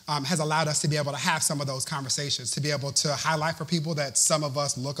Dreamers has allowed us to be able to have some of those conversations, to be able to highlight for people that some of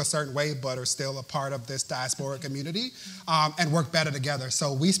us look a certain way but are still a part of this diaspora community and work better together.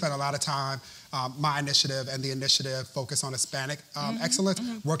 So we spent a lot of time, my initiative and the initiative focus on Hispanic excellence,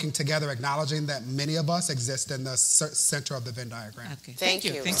 working together, acknowledging that many of us exist in the center of the Venn diagram. Okay. Thank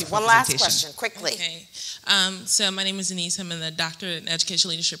you. Thank you for one last question, quickly. Okay. So my name is Denise. I'm in the Doctorate in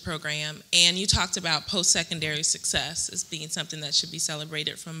Education Leadership program, and you talked about post-secondary success as being something that should be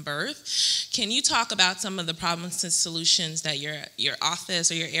celebrated from birth. Can you talk about some of the problems and solutions that your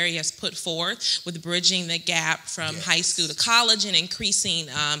office or your area has put forth with bridging the gap from high school to college and increasing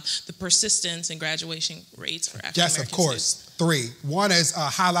the persistence and graduation rates for African American Yes, of course. students? 3. One is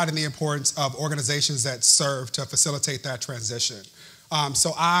highlighting the importance of organizations that serve to facilitate that transition.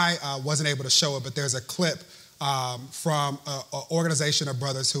 So I wasn't able to show it, but there's a clip from an organization of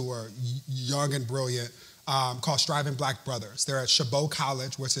brothers who were young and brilliant called Striving Black Brothers. They're at Chabot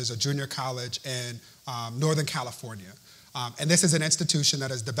College, which is a junior college in Northern California. And this is an institution that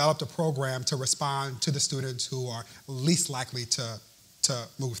has developed a program to respond to the students who are least likely to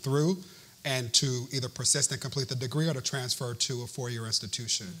move through and to either persist and complete the degree or to transfer to a 4-year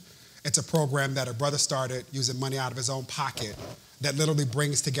institution. It's a program that a brother started using money out of his own pocket that literally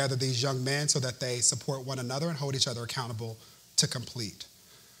brings together these young men so that they support one another and hold each other accountable to complete.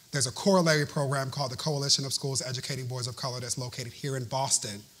 There's a corollary program called the Coalition of Schools Educating Boys of Color that's located here in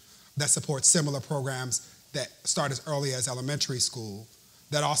Boston that supports similar programs that start as early as elementary school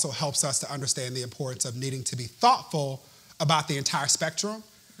that also helps us to understand the importance of needing to be thoughtful about the entire spectrum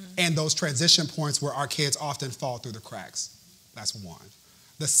and those transition points where our kids often fall through the cracks. That's one.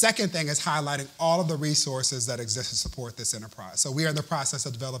 The second thing is highlighting all of the resources that exist to support this enterprise. So we are in the process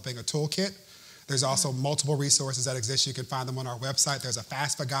of developing a toolkit. There's also multiple resources that exist. You can find them on our website. There's a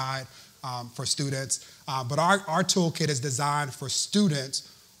FAFSA guide for students. But our toolkit is designed for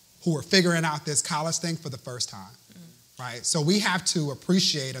students who are figuring out this college thing for the first time, right? So we have to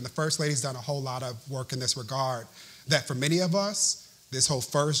appreciate, and the First Lady's done a whole lot of work in this regard, that for many of us, this whole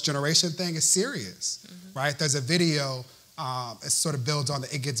first generation thing is serious, right? There's a video, it sort of builds on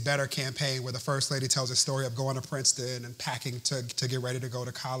the It Gets Better campaign where the First Lady tells a story of going to Princeton and packing to get ready to go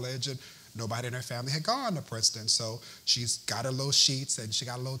to college, and nobody in her family had gone to Princeton. So she's got her little sheets and she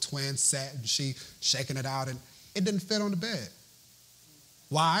got a little twin set and she shaking it out and it didn't fit on the bed.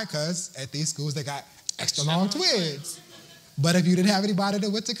 Why? Because at these schools they got extra long twins. But if you didn't have anybody that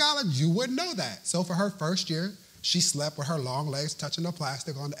went to college, you wouldn't know that. So for her first year, she slept with her long legs touching the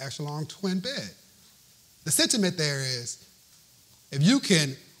plastic on the extra long twin bed. The sentiment there is, if you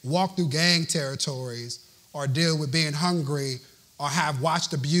can walk through gang territories or deal with being hungry or have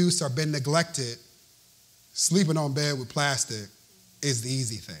watched abuse or been neglected, sleeping on bed with plastic is the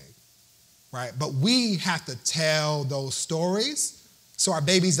easy thing, right? But we have to tell those stories So our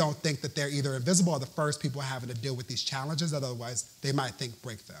babies don't think that they're either invisible or the first people having to deal with these challenges, otherwise they might think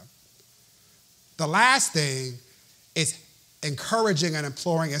break them. The last thing is encouraging and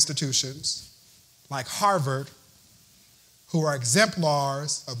imploring institutions like Harvard, who are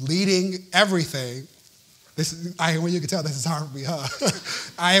exemplars of leading everything. You can tell this is Harvard me, huh?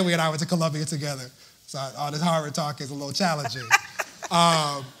 Iowa and I went to Columbia together, so all this Harvard talk is a little challenging.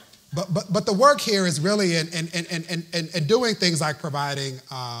 But the work here is really in doing things like providing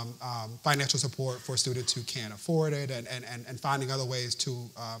financial support for students who can't afford it and finding other ways to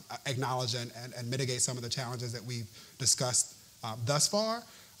acknowledge and mitigate some of the challenges that we've discussed thus far.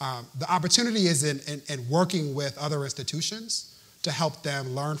 The opportunity is in working with other institutions to help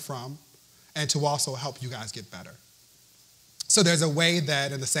them learn from and to also help you guys get better. So there's a way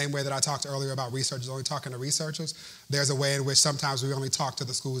that, in the same way that I talked earlier about researchers only talking to researchers, there's a way in which sometimes we only talk to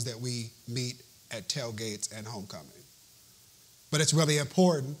the schools that we meet at tailgates and homecoming. But it's really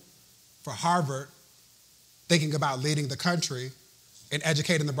important for Harvard, thinking about leading the country and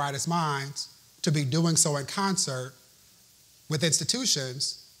educating the brightest minds, to be doing so in concert with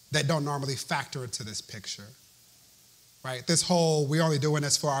institutions that don't normally factor into this picture, right? This whole, we're only doing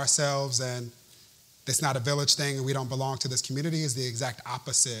this for ourselves and it's not a village thing and we don't belong to this community is the exact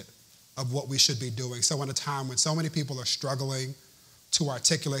opposite of what we should be doing. So in a time when so many people are struggling to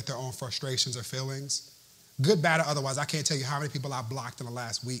articulate their own frustrations or feelings, good, bad, or otherwise, I can't tell you how many people I blocked in the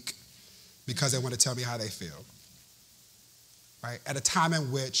last week because they want to tell me how they feel, right? At a time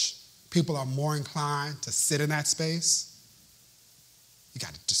in which people are more inclined to sit in that space, you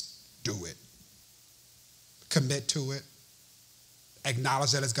got to just do it. Commit to it.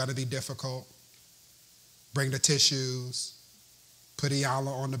 Acknowledge that it's going to be difficult. Bring the tissues. Put Iyanla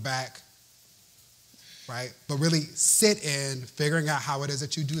on the back, right? But really sit in figuring out how it is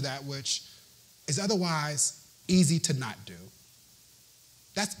that you do that, which is otherwise easy to not do.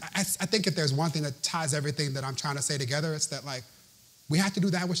 I think if there's one thing that ties everything that I'm trying to say together, it's that, like, we have to do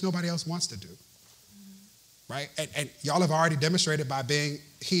that which nobody else wants to do, right? And y'all have already demonstrated by being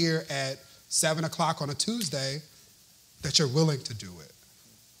here at 7 o'clock on a Tuesday that you're willing to do it.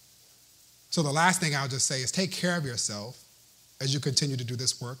 So the last thing I'll just say is take care of yourself as you continue to do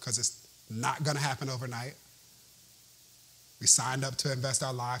this work, because it's not going to happen overnight. We signed up to invest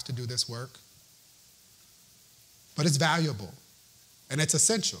our lives to do this work. But it's valuable, and it's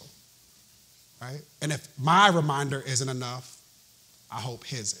essential, right? And if my reminder isn't enough, I hope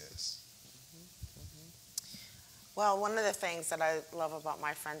his is. Well, one of the things that I love about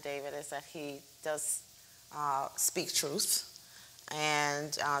my friend David is that he does speak truth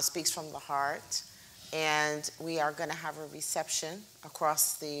and speaks from the heart. And we are going to have a reception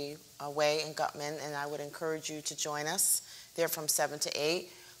across the way in Gutman, and I would encourage you to join us there from 7 to 8.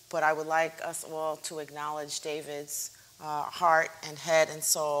 But I would like us all to acknowledge David's heart and head and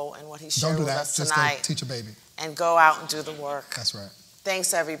soul and what he shared with us tonight. Don't do that. Just go teach a baby. And go out and do the work. That's right.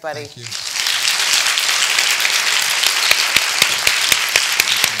 Thanks, everybody. Thank you.